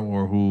funnier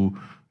or who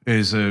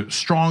is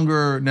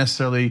stronger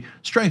necessarily.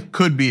 Strength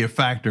could be a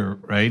factor,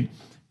 right?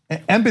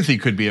 Empathy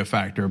could be a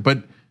factor,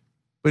 but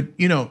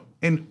you know,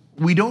 and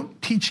we don't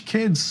teach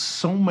kids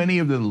so many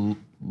of the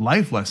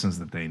life lessons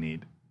that they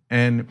need.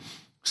 And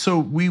so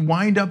we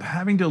wind up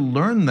having to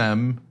learn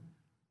them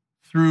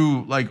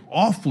through like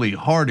awfully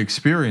hard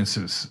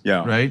experiences,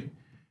 right?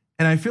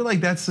 And I feel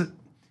like that's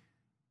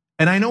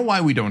and I know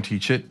why we don't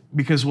teach it,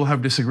 because we'll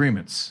have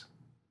disagreements.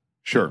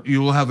 Sure.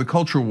 You will have the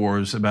culture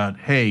wars about,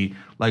 hey,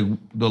 like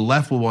the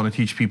left will want to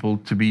teach people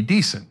to be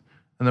decent,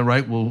 and the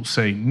right will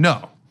say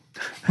no.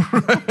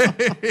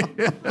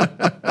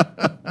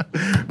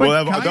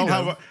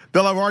 Well,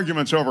 they'll have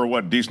arguments over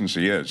what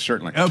decency is,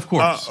 certainly. Of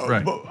course,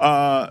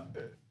 right.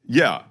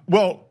 Yeah.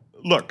 Well,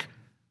 look,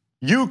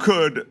 you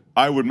could,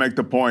 I would make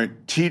the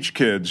point, teach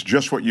kids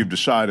just what you've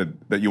decided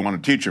that you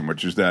want to teach them,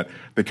 which is that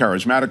the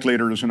charismatic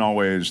leader isn't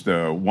always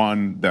the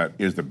one that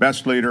is the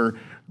best leader,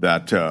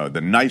 that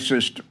the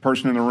nicest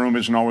person in the room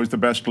isn't always the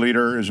best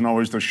leader, isn't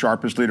always the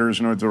sharpest leader,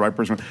 isn't always the right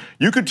person.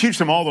 You could teach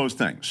them all those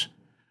things,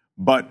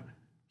 but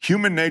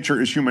human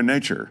nature is human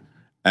nature,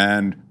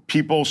 and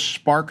people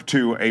spark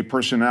to a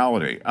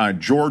personality.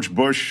 George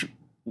Bush,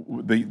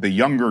 the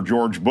younger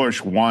George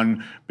Bush,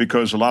 won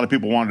because a lot of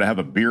people wanted to have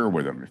a beer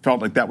with him. It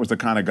felt like that was the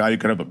kind of guy you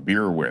could have a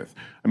beer with.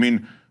 I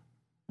mean,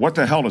 what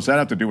the hell does that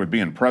have to do with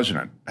being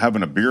president,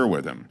 having a beer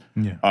with him?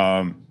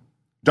 Yeah.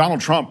 Donald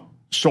Trump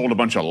sold a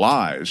bunch of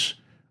lies.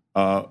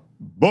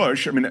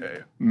 Bush, I mean,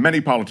 many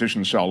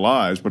politicians sell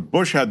lies, but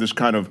Bush had this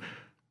kind of,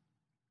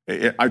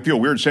 I feel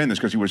weird saying this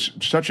because he was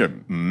such a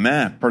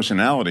meh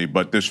personality,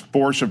 but this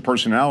force of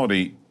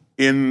personality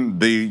in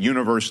the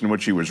universe in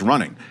which he was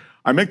running.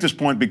 I make this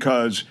point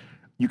because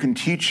you can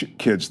teach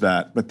kids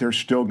that, but they're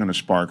still going to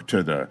spark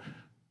to the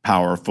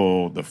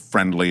powerful, the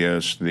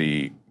friendliest,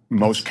 the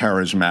most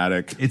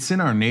charismatic. It's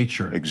in our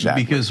nature.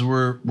 Exactly. Because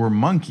we're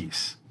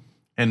monkeys,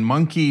 and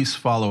monkeys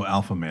follow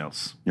alpha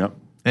males. Yep.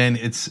 And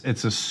it's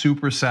a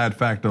super sad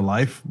fact of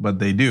life, but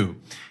they do.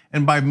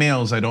 And by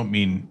males, I don't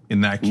mean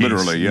in that case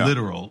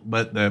literal,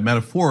 but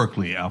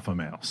metaphorically alpha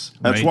males.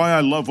 That's right? why I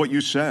love what you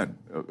said.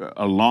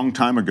 A long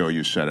time ago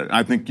you said it.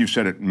 I think you've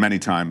said it many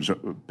times,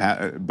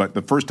 but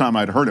the first time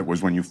I'd heard it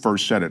was when you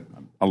first said it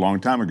a long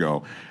time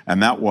ago,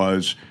 and that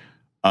was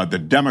the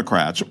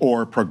Democrats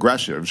or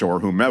progressives or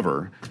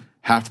whomever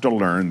have to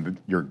learn that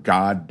you're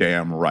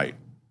goddamn right.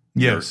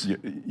 Yes.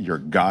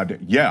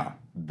 Yeah,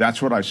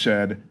 that's what I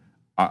said.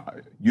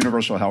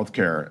 Universal health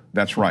care,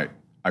 that's right.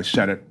 I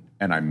said it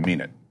and I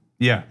mean it.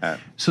 Yeah.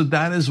 So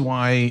that is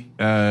why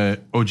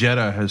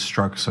Ojeda has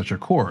struck such a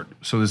chord.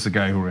 So this is the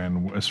guy who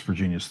ran West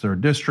Virginia's 3rd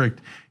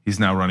district.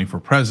 He's now running for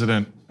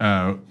president.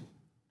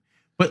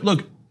 But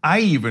look,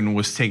 I even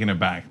was taken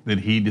aback that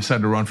he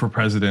decided to run for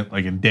president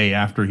like a day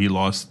after he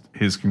lost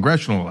his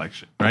congressional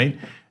election, right?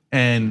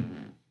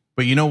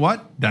 But you know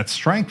what? That's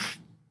strength.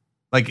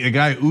 Like a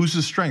guy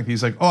oozes strength.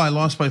 He's like, oh, I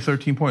lost by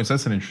 13 points.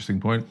 That's an interesting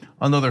point.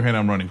 On the other hand,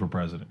 I'm running for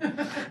president.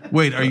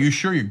 Wait, are you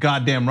sure? You're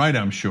goddamn right,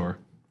 I'm sure.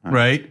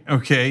 Right?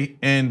 Okay.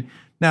 And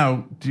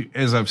now,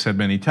 as I've said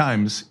many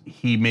times,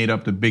 he made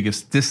up the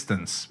biggest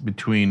distance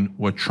between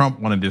what Trump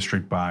won a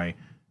district by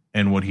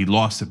and what he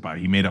lost it by.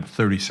 He made up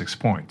 36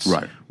 points,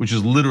 right? Which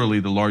is literally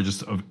the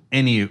largest of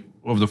any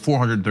of the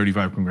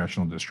 435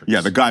 congressional districts. Yeah,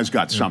 the guy's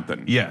got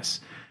something. Yes,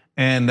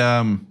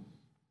 but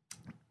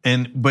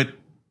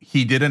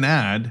he did an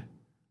ad.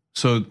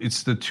 So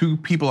it's the two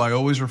people I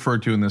always refer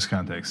to in this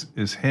context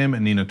is him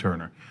and Nina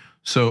Turner.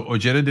 So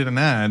Ojeda did an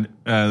ad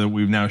that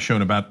we've now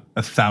shown about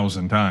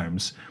 1,000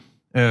 times.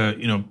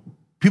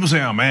 People say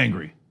I'm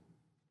angry.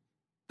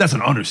 That's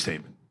an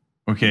understatement,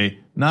 okay?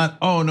 Not,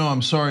 oh no,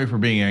 I'm sorry for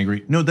being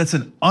angry. No, that's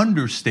an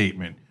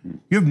understatement.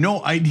 You have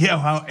no idea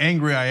how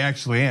angry I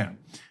actually am.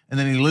 and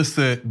then he lists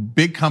the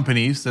big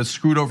companies that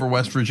screwed over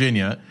West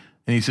Virginia,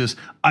 and he says,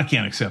 I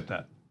can't accept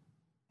that.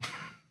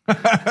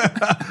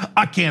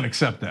 I can't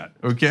accept that,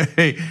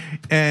 okay?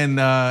 And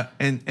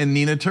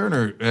Nina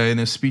Turner, in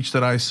a speech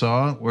that I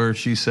saw where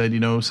she said,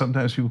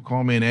 sometimes people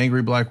call me an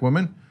angry black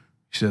woman.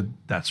 She said,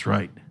 that's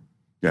right,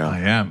 Yeah. I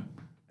am.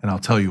 And I'll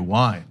tell you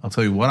why. I'll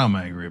tell you what I'm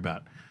angry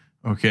about,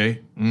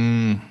 okay?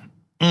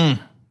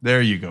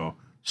 There you go,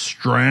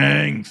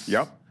 strength.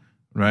 Yep.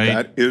 Right?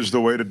 That is the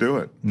way to do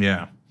it.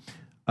 Yeah.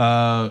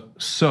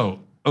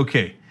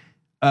 Okay.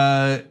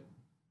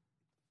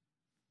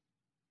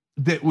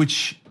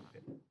 Which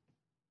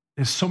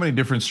there's so many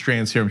different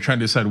strands here. I'm trying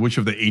to decide which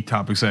of the 8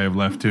 topics I have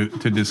left to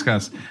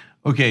discuss.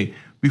 Okay,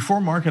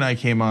 before Mark and I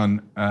came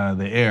on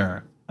the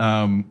air,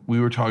 we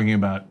were talking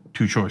about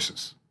 2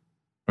 choices.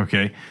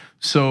 Okay,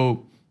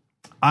 so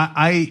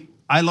I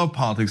love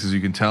politics, as you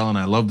can tell, and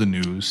I love the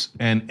news,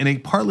 and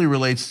it partly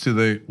relates to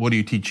the what do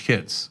you teach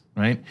kids,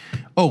 right?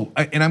 Oh,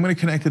 and I'm going to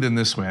connect it in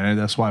this way, and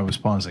that's why I was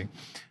pausing.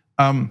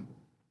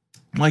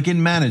 Like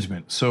in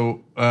management,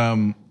 so.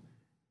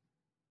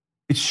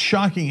 It's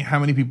shocking how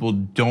many people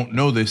don't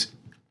know this,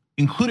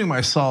 including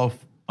myself,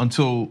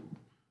 until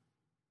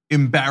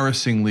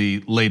embarrassingly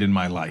late in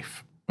my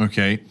life.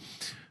 Okay,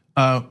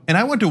 and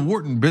I went to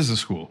Wharton Business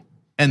School,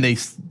 and they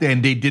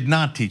did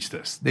not teach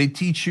this. They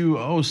teach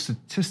you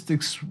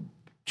statistics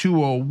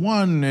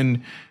 201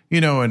 and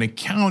and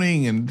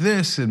accounting and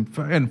this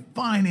and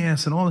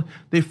finance and all that.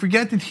 They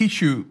forget to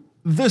teach you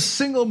the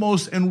single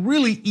most and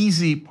really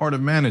easy part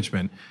of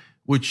management,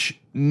 which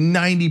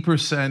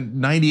 90%,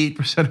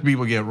 98% of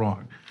people get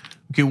wrong.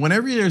 Okay,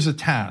 whenever there's a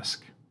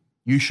task,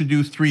 you should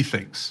do 3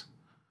 things.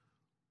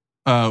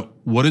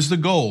 What is the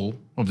goal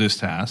of this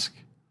task?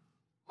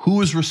 Who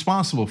is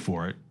responsible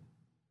for it?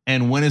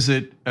 And when is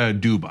it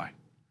due by?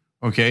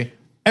 Okay,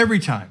 every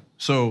time.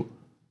 So,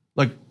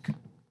 like,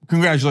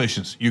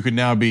 congratulations, you could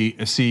now be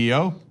a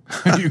CEO,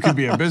 you could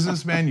be a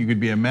businessman, you could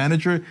be a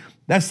manager.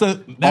 That's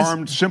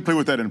armed simply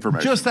with that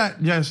information. Just that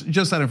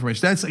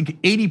information. That's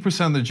like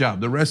 80% of the job.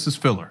 The rest is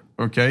filler.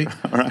 Okay.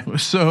 All right.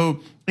 So,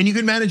 and you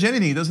can manage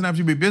anything. It doesn't have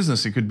to be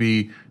business. It could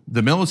be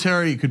the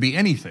military. It could be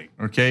anything.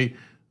 Okay.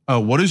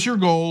 What is your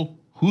goal?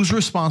 Who's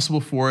responsible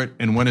for it?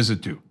 And when is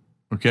it due?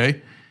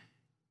 Okay.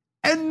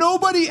 And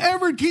nobody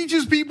ever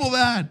teaches people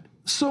that.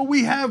 So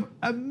we have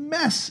a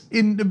mess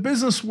in the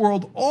business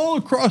world all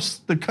across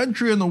the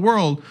country and the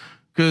world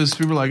because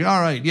people are like, all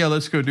right, yeah,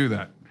 let's go do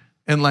that.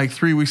 And like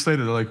 3 weeks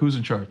later, they're like, who's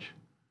in charge?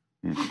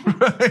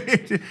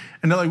 Right?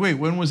 And they're like, wait,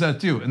 when was that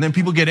due? And then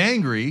people get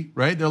angry,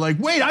 right? They're like,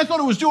 wait, I thought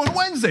it was due on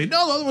Wednesday.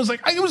 No, the other one's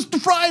like, it was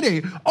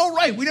Friday. Oh,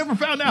 right, we never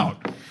found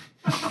out.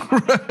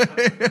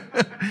 Right?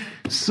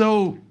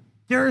 So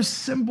there are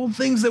simple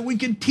things that we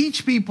can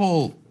teach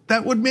people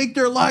that would make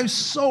their lives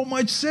so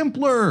much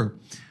simpler,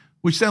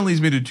 which then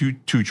leads me to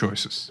two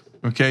choices.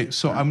 Okay,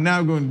 so I'm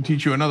now going to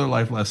teach you another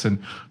life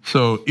lesson.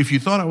 So if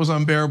you thought I was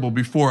unbearable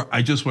before,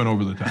 I just went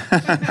over the top.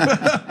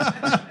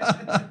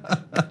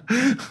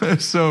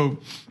 So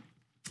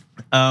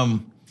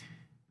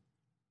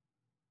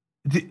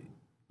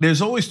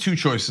there's always 2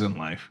 choices in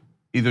life,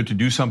 either to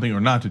do something or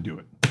not to do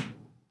it.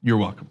 You're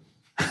welcome.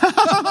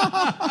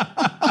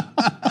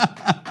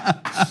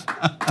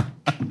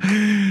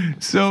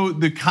 So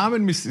the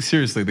common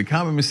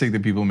mistake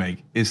that people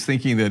make is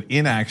thinking that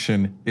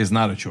inaction is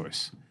not a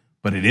choice,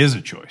 but it is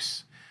a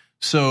choice.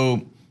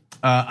 So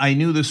I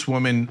knew this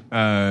woman.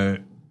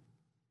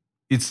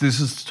 This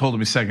is told to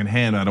me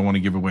secondhand. I don't want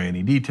to give away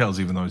any details,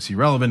 even though it's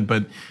irrelevant.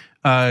 But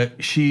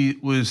she's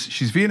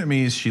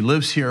Vietnamese. She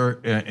lives here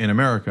in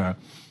America,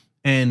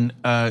 and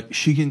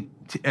she can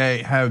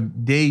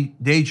have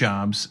day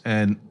jobs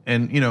and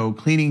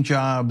cleaning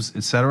jobs,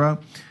 etc.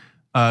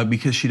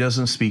 Because she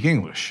doesn't speak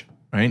English,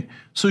 right?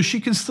 So she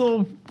can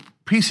still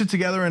piece it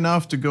together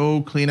enough to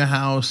go clean a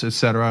house,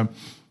 etc.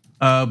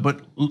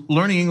 But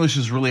learning English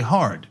is really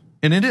hard,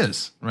 and it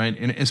is, right?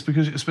 And it's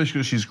especially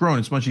because she's grown,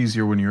 it's much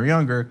easier when you're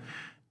younger.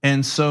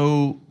 And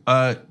so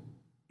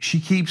she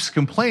keeps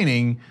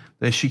complaining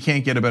that she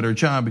can't get a better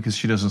job because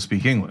she doesn't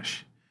speak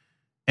English.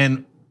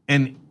 And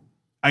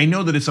I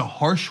know that it's a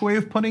harsh way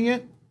of putting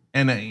it,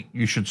 and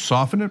you should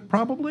soften it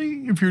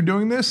probably if you're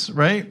doing this,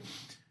 right?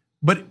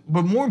 But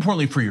more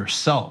importantly for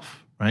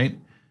yourself, right?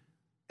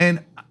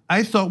 And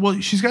I thought, well,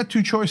 she's got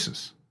 2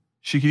 choices.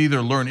 She could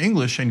either learn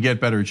English and get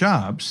better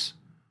jobs,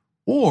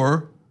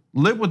 or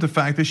live with the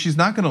fact that she's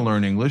not going to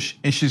learn English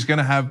and she's going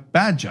to have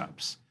bad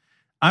jobs.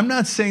 I'm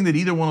not saying that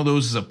either one of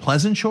those is a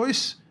pleasant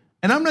choice,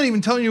 and I'm not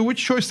even telling you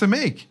which choice to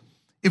make.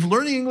 If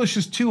learning English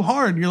is too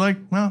hard, you're like,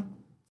 well,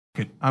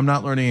 I'm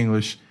not learning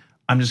English.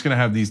 I'm just going to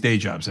have these day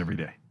jobs every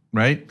day,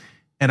 right?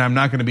 And I'm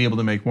not going to be able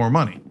to make more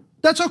money.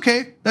 That's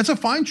okay. That's a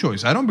fine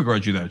choice. I don't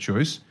begrudge you that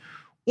choice.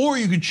 Or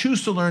you could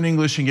choose to learn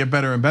English and get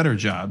better and better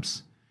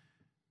jobs.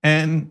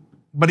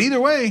 But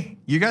either way,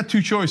 you got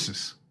 2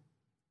 choices.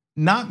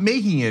 Not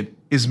making it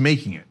is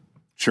making it.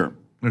 Sure.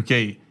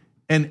 Okay.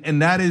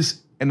 And that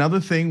is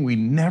another thing we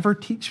never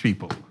teach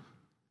people.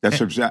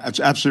 That's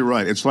absolutely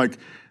right. It's like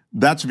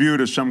that's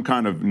viewed as some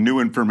kind of new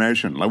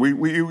information. Like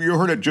you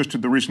heard it just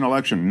at the recent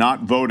election.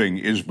 Not voting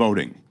is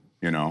voting.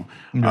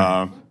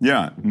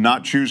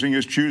 Not choosing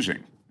is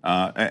choosing,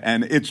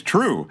 and it's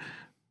true.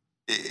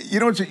 You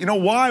know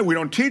why we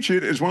don't teach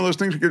it is one of those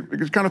things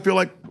you kind of feel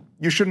like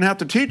you shouldn't have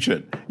to teach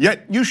it.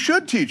 Yet you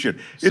should teach it.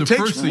 It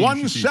takes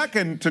 1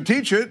 second to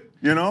teach it.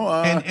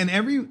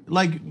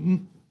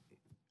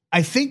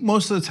 I think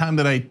most of the time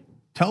that I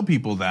tell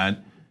people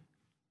that,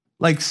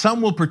 like,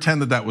 some will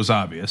pretend that was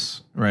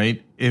obvious,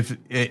 right?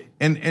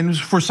 And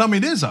for some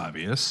it is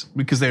obvious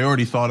because they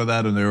already thought of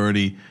that and they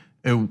already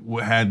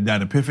had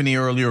that epiphany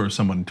earlier, or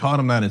someone taught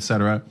them that,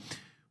 etc.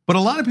 But a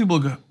lot of people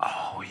go,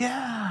 "Oh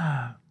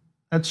yeah,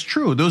 that's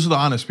true." Those are the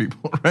honest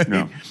people, right?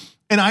 Yeah.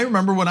 And I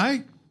remember when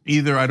I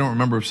don't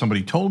remember if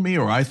somebody told me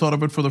or I thought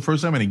of it for the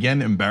first time, and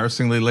again,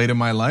 embarrassingly late in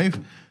my life,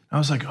 I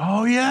was like,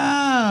 "Oh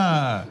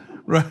yeah,"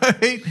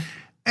 right?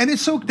 And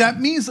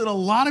that means that a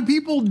lot of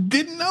people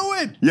didn't know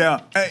it. Yeah,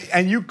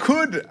 and you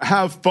could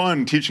have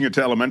fun teaching it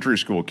to elementary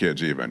school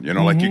kids even.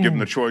 Like you give them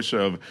the choice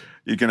of,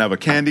 you can have a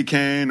candy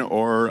cane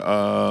or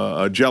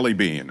a jelly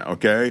bean,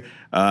 okay?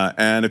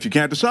 And if you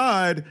can't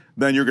decide,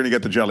 then you're going to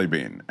get the jelly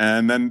bean.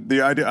 And then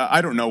the idea, I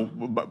don't know,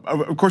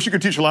 of course you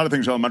could teach a lot of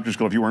things in elementary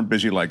school if you weren't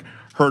busy like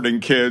herding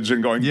kids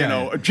and going,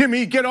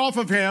 Jimmy, get off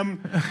of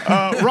him.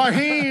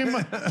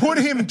 Raheem, put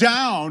him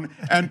down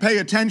and pay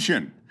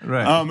attention.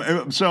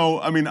 Right.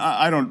 So, I mean,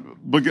 I don't.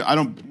 No,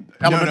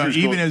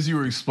 even as you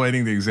were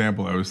explaining the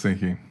example, I was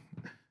thinking.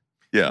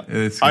 Yeah,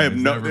 I have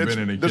never been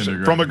in a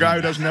kindergarten. From a guy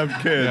who doesn't have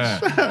kids. Yeah.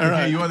 Okay,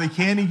 right. You want the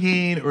candy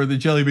cane or the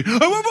jelly bean? I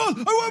want both.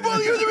 I want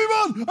both. Give me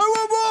both. I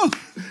want both.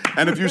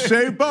 And if you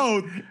say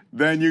both,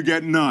 then you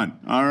get none.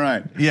 All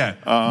right. Yeah,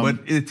 but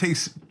it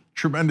takes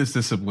tremendous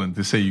discipline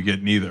to say you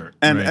get neither.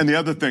 And right? and the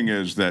other thing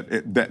is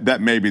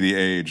that may be the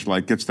age.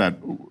 Like, it's that.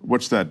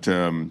 What's that?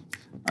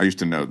 I used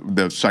to know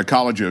the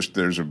psychologist.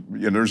 There's a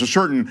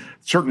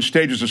certain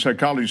stages of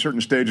psychology,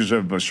 certain stages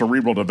of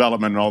cerebral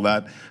development, and all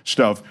that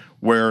stuff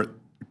where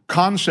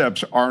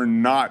concepts are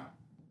not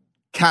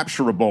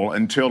capturable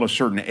until a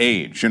certain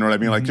age. You know what I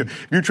mean? Like,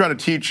 if you try to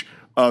teach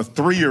a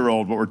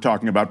 3-year-old what we're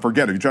talking about,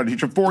 forget it. You try to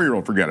teach a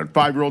 4-year-old, forget it.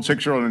 5-year-old,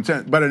 6-year-old, and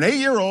 10. But an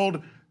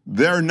 8-year-old,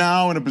 they're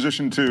now in a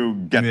position to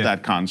get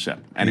that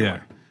concept. Anyway,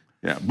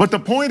 yeah. But the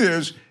point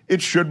is, it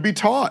should be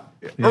taught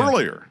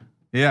earlier.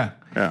 Yeah.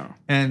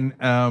 And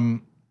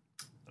and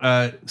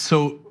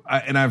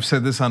I've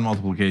said this on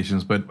multiple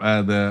occasions, but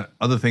the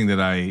other thing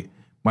that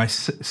my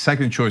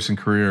second choice in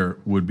career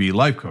would be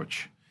life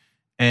coach.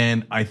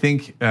 And I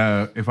think,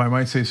 if I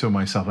might say so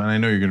myself, and I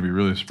know you're going to be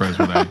really surprised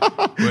when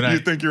I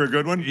think you're a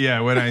good one?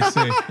 Yeah, when I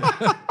say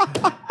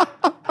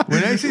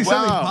something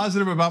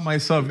positive about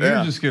myself,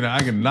 you're just I'm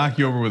gonna knock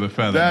you over with a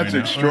feather. That's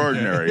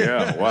extraordinary. Okay.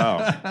 Yeah, wow.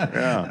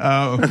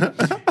 Yeah.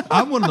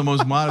 I'm one of the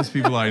most modest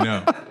people I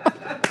know.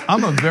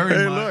 I'm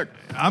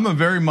a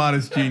very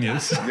modest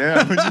genius.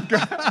 Yeah.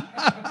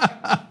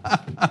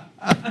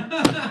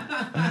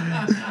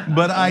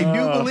 But I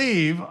do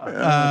believe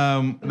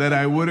that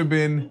I would have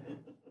been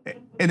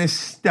an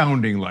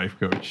astounding life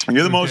coach.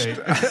 You're the most.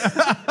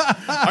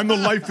 I'm the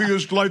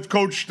lifiest life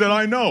coach that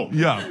I know.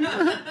 Yeah.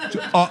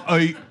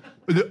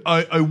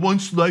 I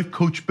once life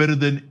coached better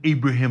than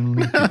Abraham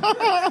Lincoln.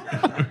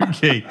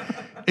 Okay.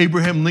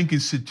 Abraham Lincoln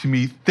said to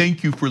me,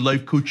 "Thank you for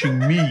life coaching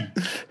me."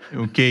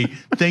 Okay.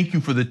 Thank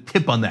you for the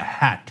tip on the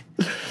hat.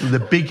 The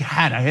big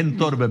hat. I hadn't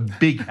thought of a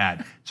big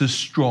hat. It's a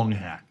strong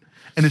hat.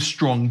 And a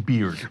strong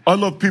beard. I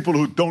love people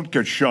who don't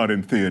get shot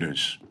in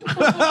theaters.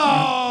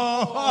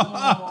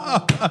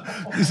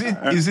 Is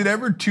it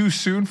ever too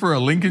soon for a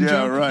Lincoln joke?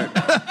 Yeah, right.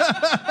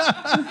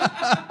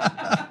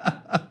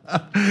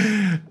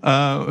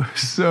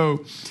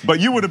 But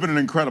you would have been an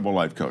incredible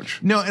life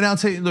coach. No, and I'll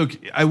tell you, look,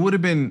 I would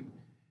have been,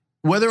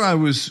 whether I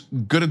was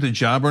good at the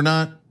job or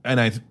not,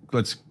 and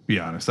let's be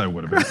honest, I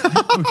would have been.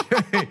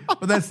 Okay,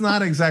 but that's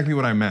not exactly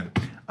what I meant.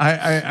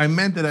 I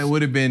meant that I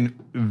would have been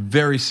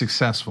very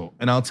successful,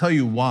 and I'll tell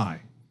you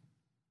why.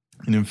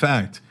 And in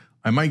fact,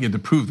 I might get to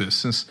prove this,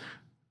 since,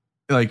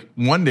 like,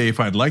 one day if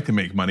I'd like to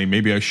make money,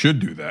 maybe I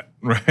should do that,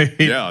 right?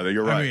 Yeah,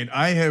 you're right. I mean,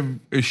 I have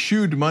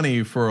eschewed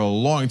money for a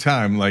long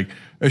time, like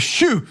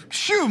eschew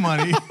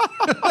money.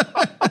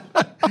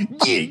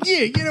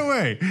 Yeah, get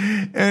away.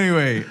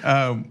 Anyway,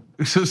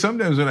 so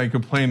sometimes when I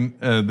complain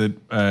that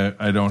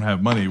I don't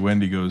have money,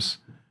 Wendy goes,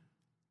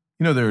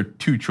 there are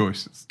two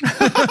choices.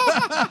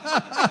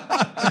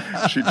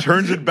 She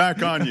turns it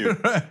back on you.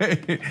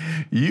 Right.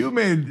 You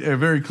made a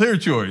very clear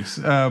choice.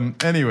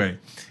 Anyway,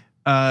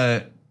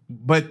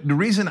 but the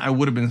reason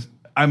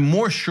I'm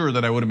more sure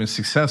that I would have been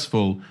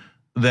successful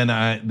than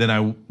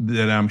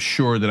I'm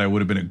sure that I would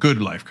have been a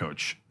good life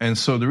coach. And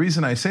so the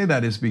reason I say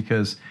that is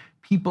because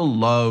people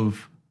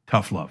love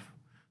tough love.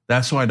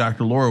 That's why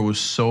Dr. Laura was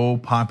so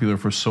popular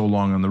for so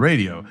long on the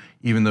radio,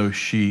 even though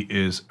she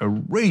is a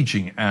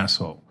raging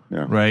asshole,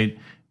 right?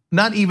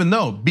 Not even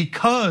though,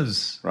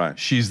 because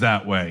she's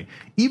that way.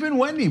 Even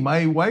Wendy,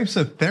 my wife's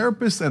a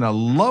therapist and a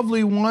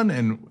lovely one,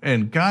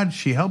 and God,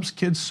 she helps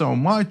kids so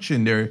much,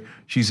 and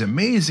she's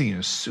amazing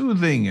and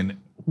soothing and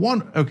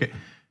one. Okay,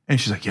 And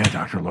she's like, yeah,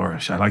 Dr.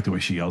 Laura, I like the way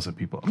she yells at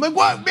people. I'm like,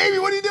 what, baby,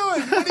 what are you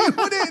doing?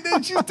 What are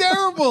you, she's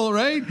terrible,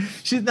 right?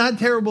 She's not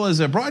terrible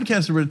as a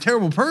broadcaster, but a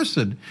terrible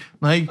person.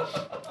 Like,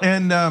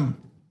 and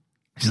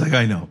she's like,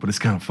 I know, but it's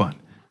kind of fun,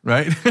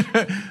 right?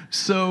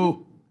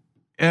 So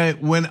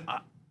if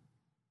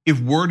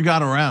word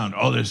got around,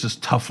 oh, there's this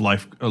tough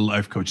life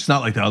coach. It's not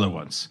like the other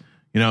ones.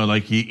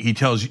 Like he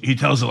tells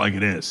it like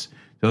it is.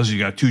 Tells you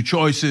got two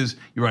choices.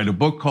 You write a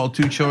book called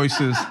Two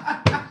Choices.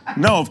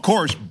 No, of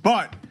course,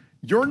 but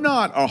you're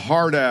not a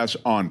hard ass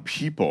on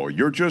people.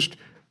 You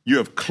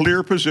have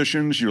clear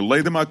positions. You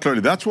lay them out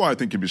clearly. That's why I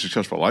think you'd be a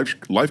successful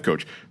life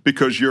coach,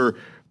 because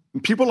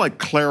people like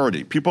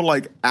clarity. People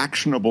like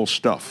actionable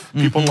stuff.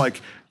 People like,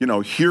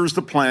 here's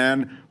the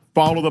plan,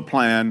 follow the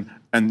plan,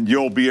 and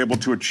you'll be able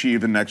to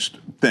achieve the next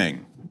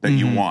thing that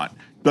you want.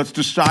 Let's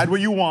decide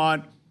what you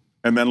want,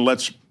 and then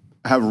let's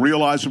have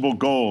realizable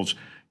goals.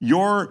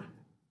 You're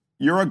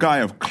a guy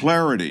of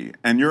clarity,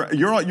 and you're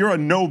a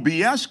no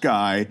BS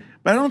guy.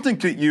 But I don't think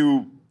that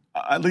you,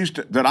 at least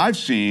that I've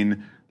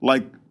seen,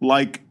 like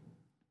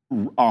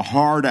a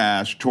hard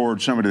ass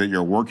towards somebody that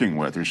you're working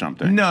with or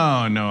something.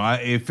 No.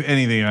 If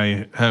anything,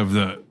 I have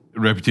the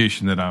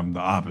reputation that I'm the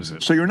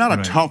opposite. So you're not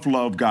a tough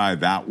love guy.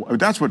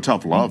 That's what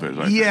tough love is.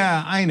 I think.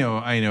 I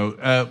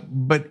know.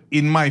 But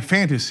in my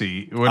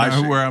fantasy, where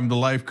I'm the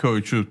life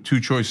coach with Two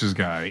Choices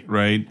guy,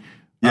 right?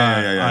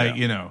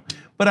 Yeah.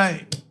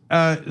 But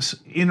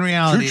in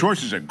reality, Two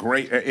Choices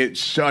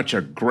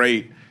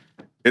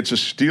it's a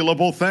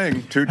stealable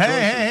thing. Two choices.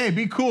 Hey,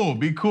 be cool.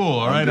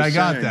 All right, I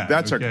got that.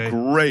 That's a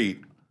great,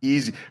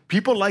 easy.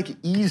 People like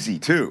easy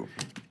too.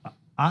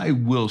 I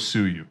will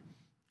sue you.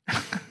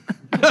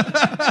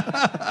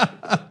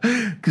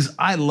 Because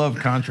I love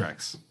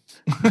contracts.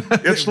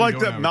 It's like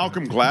that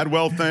Malcolm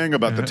Gladwell thing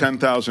about the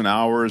 10,000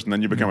 hours, and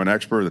then you become an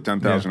expert at the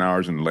 10,000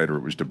 hours, and later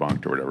it was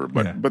debunked or whatever.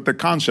 But the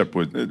concept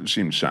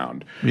seemed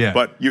sound. Yeah.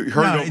 But you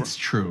heard it over. It's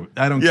true.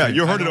 I don't. Yeah,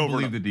 you heard it over.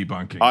 I don't believe the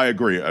debunking. I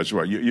agree as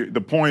well.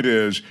 The point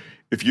is,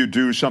 if you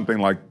do something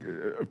like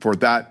for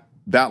that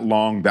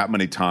long, that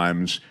many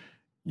times,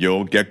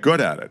 you'll get good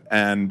at it.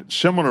 And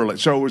similarly,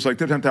 so it was like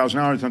the 10,000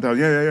 hours,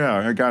 10,000.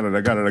 Yeah. I got it.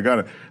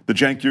 The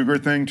Cenk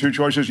Uygur thing, Two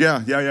Choices.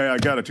 Yeah. I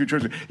got it. Two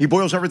choices. He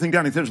boils everything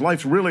down. He says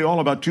life's really all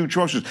about two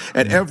choices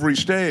at every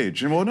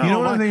stage. And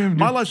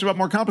my life's about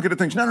more complicated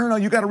things. No.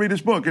 You got to read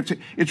his book. It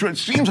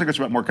seems like it's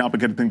about more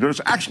complicated things, but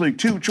it's actually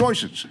two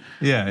choices.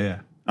 Yeah.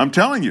 I'm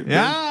telling you.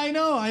 Yeah, I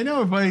know.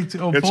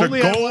 If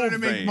only I wanted to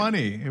make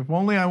money. If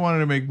only I wanted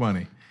to make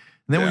money.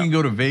 And then we can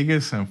go to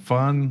Vegas and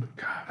fun.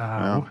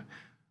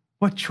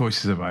 What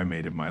choices have I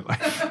made in my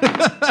life?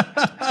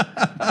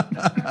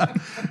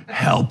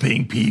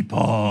 Helping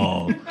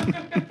people,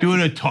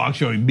 doing a talk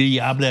show,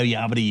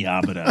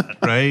 yabba,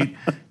 right?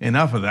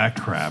 Enough of that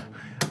crap.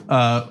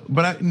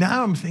 But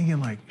now I'm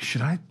thinking, like,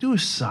 should I do a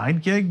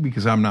side gig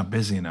because I'm not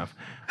busy enough?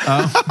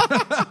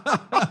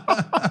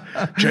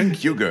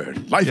 Cenk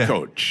Uygur, life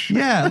coach.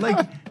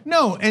 Yeah,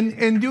 no,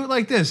 and do it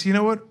like this. You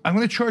know what? I'm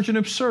going to charge an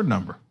absurd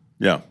number.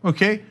 Yeah.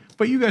 Okay.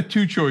 But you got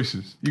two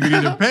choices. You can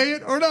either pay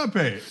it or not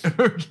pay it.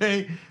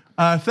 Okay,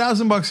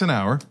 $1,000 an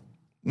hour.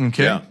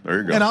 Okay, yeah,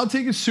 there you go. And I'll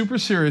take it super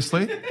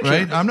seriously,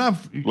 right? I'm not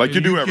like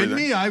you do everything.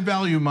 Kidding me? I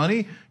value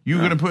money. You're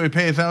going to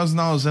pay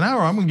 $1,000 an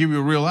hour. I'm going to give you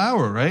a real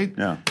hour, right?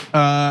 Yeah.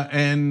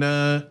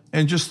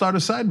 And just start a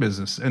side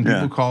business. And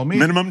people call me.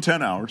 Minimum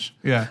 10 hours.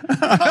 Yeah.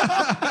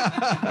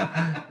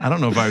 I don't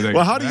know if I.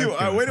 Well, how do you?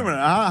 Wait a minute.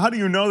 How do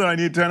you know that I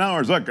need 10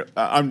 hours? Look,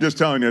 I'm just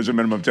telling you, it's a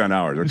minimum of 10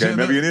 hours. Okay,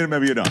 maybe you need it,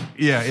 maybe you don't.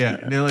 Yeah.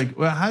 And they're like,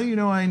 well, how do you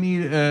know I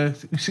need?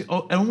 See,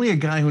 only a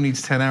guy who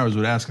needs 10 hours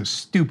would ask a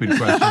stupid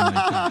question like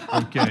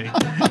that. Okay.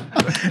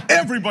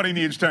 Everybody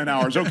needs 10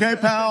 hours. Okay,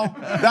 pal.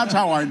 That's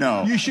how I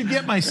know. You should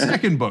get my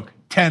second book.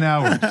 10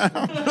 hours.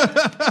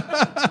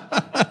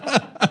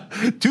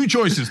 Two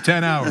Choices,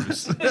 10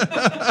 hours.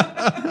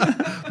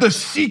 The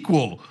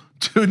sequel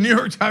to New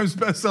York Times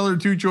bestseller,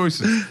 Two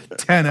Choices,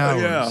 10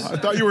 hours. Yeah, I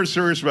thought you were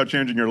serious about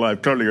changing your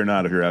life. Clearly you're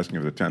not if you're asking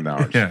for the 10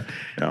 hours. Yeah.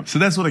 So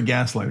that's what a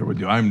gaslighter would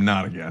do. I'm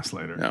not a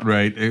gaslighter,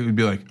 right? It would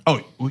be like, oh,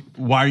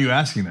 why are you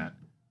asking that?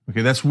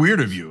 Okay, that's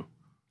weird of you.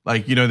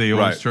 Like, they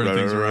always turn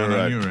things around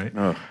on you, right?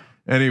 Oh.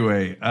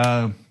 Anyway,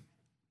 I'm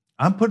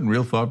putting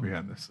real thought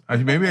behind this.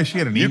 Maybe I should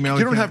get an email.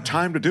 You don't have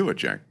time to do it,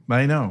 Cenk.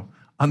 I know.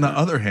 On the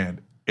other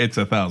hand, it's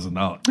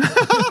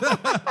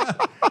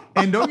 $1,000.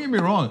 And don't get me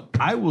wrong,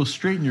 I will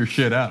straighten your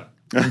shit out.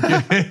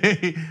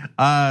 Okay,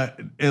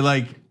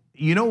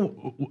 you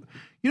know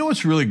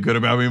what's really good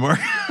about me, Mark?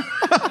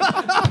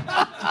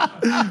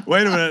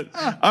 Wait a minute,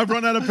 I've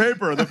run out of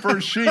paper. The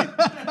first sheet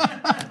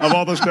of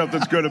all the stuff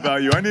that's good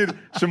about you. I need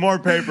some more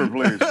paper,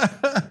 please.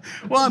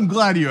 Well, I'm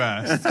glad you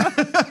asked.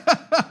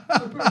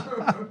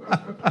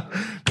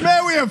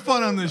 Man, we have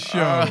fun on this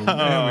show.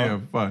 Man, we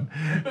have fun.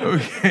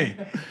 Okay.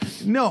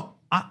 No,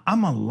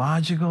 I'm a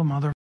logical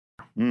mother.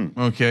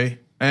 Okay.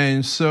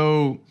 And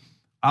so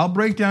I'll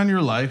break down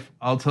your life.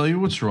 I'll tell you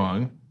what's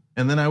wrong,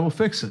 and then I will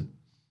fix it.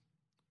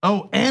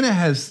 Oh, Anna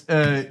has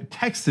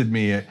texted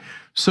me.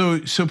 So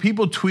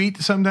people tweet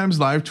sometimes,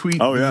 live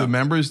tweet. Oh, yeah. The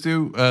members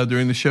do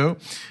during the show,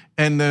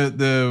 and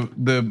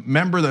the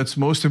member that's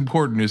most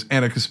important is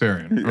Anna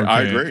Kasparian. Okay?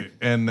 I agree.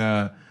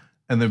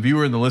 And the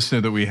viewer and the listener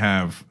that we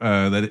have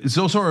that is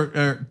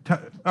also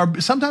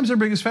our sometimes our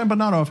biggest fan, but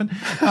not often.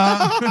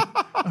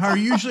 Are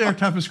usually our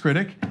toughest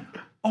critic.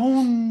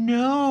 Oh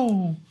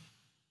no.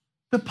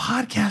 The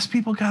podcast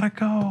people gotta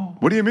go.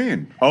 What do you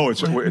mean? Oh,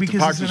 the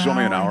podcast is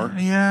only an hour?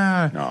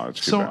 Yeah. No,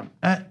 it's too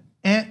bad.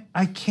 And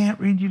I can't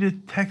read you the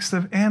text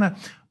of Anna,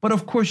 but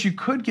of course you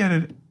could get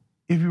it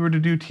if you were to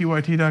do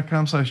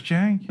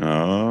tyt.com/Cenk.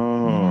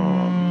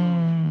 Oh.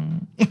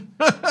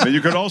 And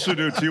you could also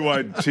do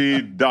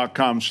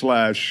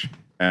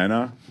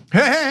tyt.com/Anna.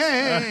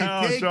 Hey,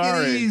 Oh, take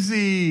sorry. it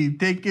easy.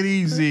 Take it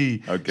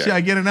easy. Okay. See,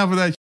 I get enough of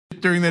that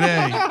shit during the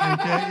day.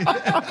 Okay.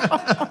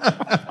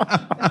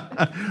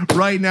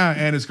 Right now,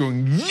 Anna's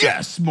going,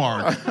 yes,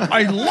 Mark.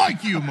 I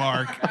like you,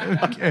 Mark.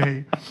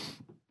 Okay.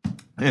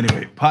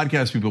 Anyway,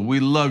 podcast people, we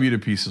love you to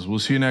pieces. We'll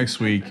see you next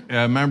week.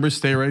 Members,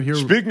 stay right here.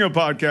 Speaking of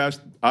podcast,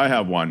 I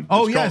have one.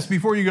 Oh, It's yes, called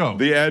before you go.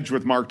 The Edge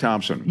with Mark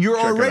Thompson. You're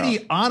Check it already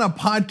out. on a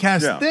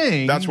podcast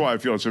thing. That's why I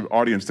feel it's an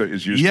audience that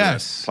is used to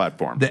this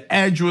platform. The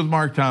Edge with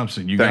Mark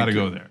Thompson. You got to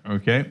go there,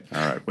 okay?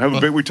 All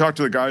right. We talked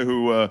to the guy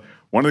who,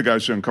 one of the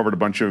guys who uncovered a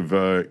bunch of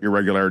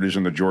irregularities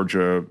in the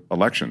Georgia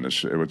election.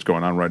 What's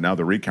going on right now,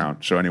 the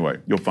recount. So anyway,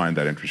 you'll find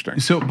that interesting.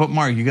 But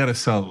Mark, you got to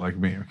sell it like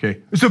me,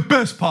 okay? It's the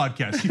best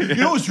podcast. You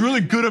know what's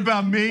really good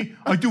about me?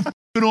 I do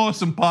an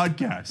awesome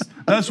podcast.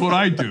 That's what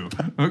I do,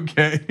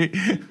 okay?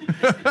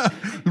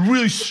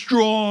 Really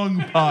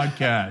strong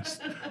podcast.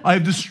 I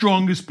have the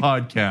strongest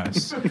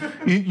podcast.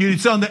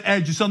 It's on the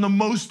edge. It's on the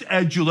most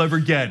edge you'll ever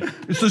get.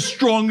 It's the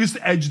strongest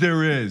edge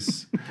there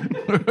is.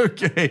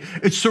 Okay,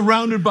 it's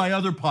surrounded by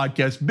other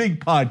podcasts,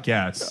 big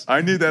podcasts. I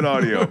need that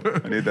audio. All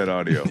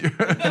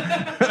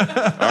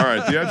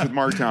right, The Edge with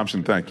Mark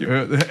Thompson. Thank you.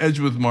 The Edge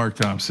with Mark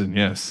Thompson,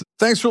 yes.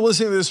 Thanks for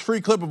listening to this free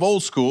clip of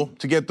Old School.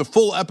 To get the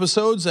full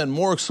episodes and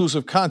more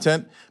exclusive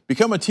content,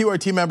 become a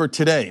TYT member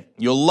today.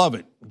 You'll love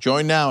it.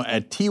 Join now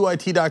at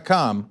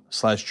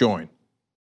tyt.com/join.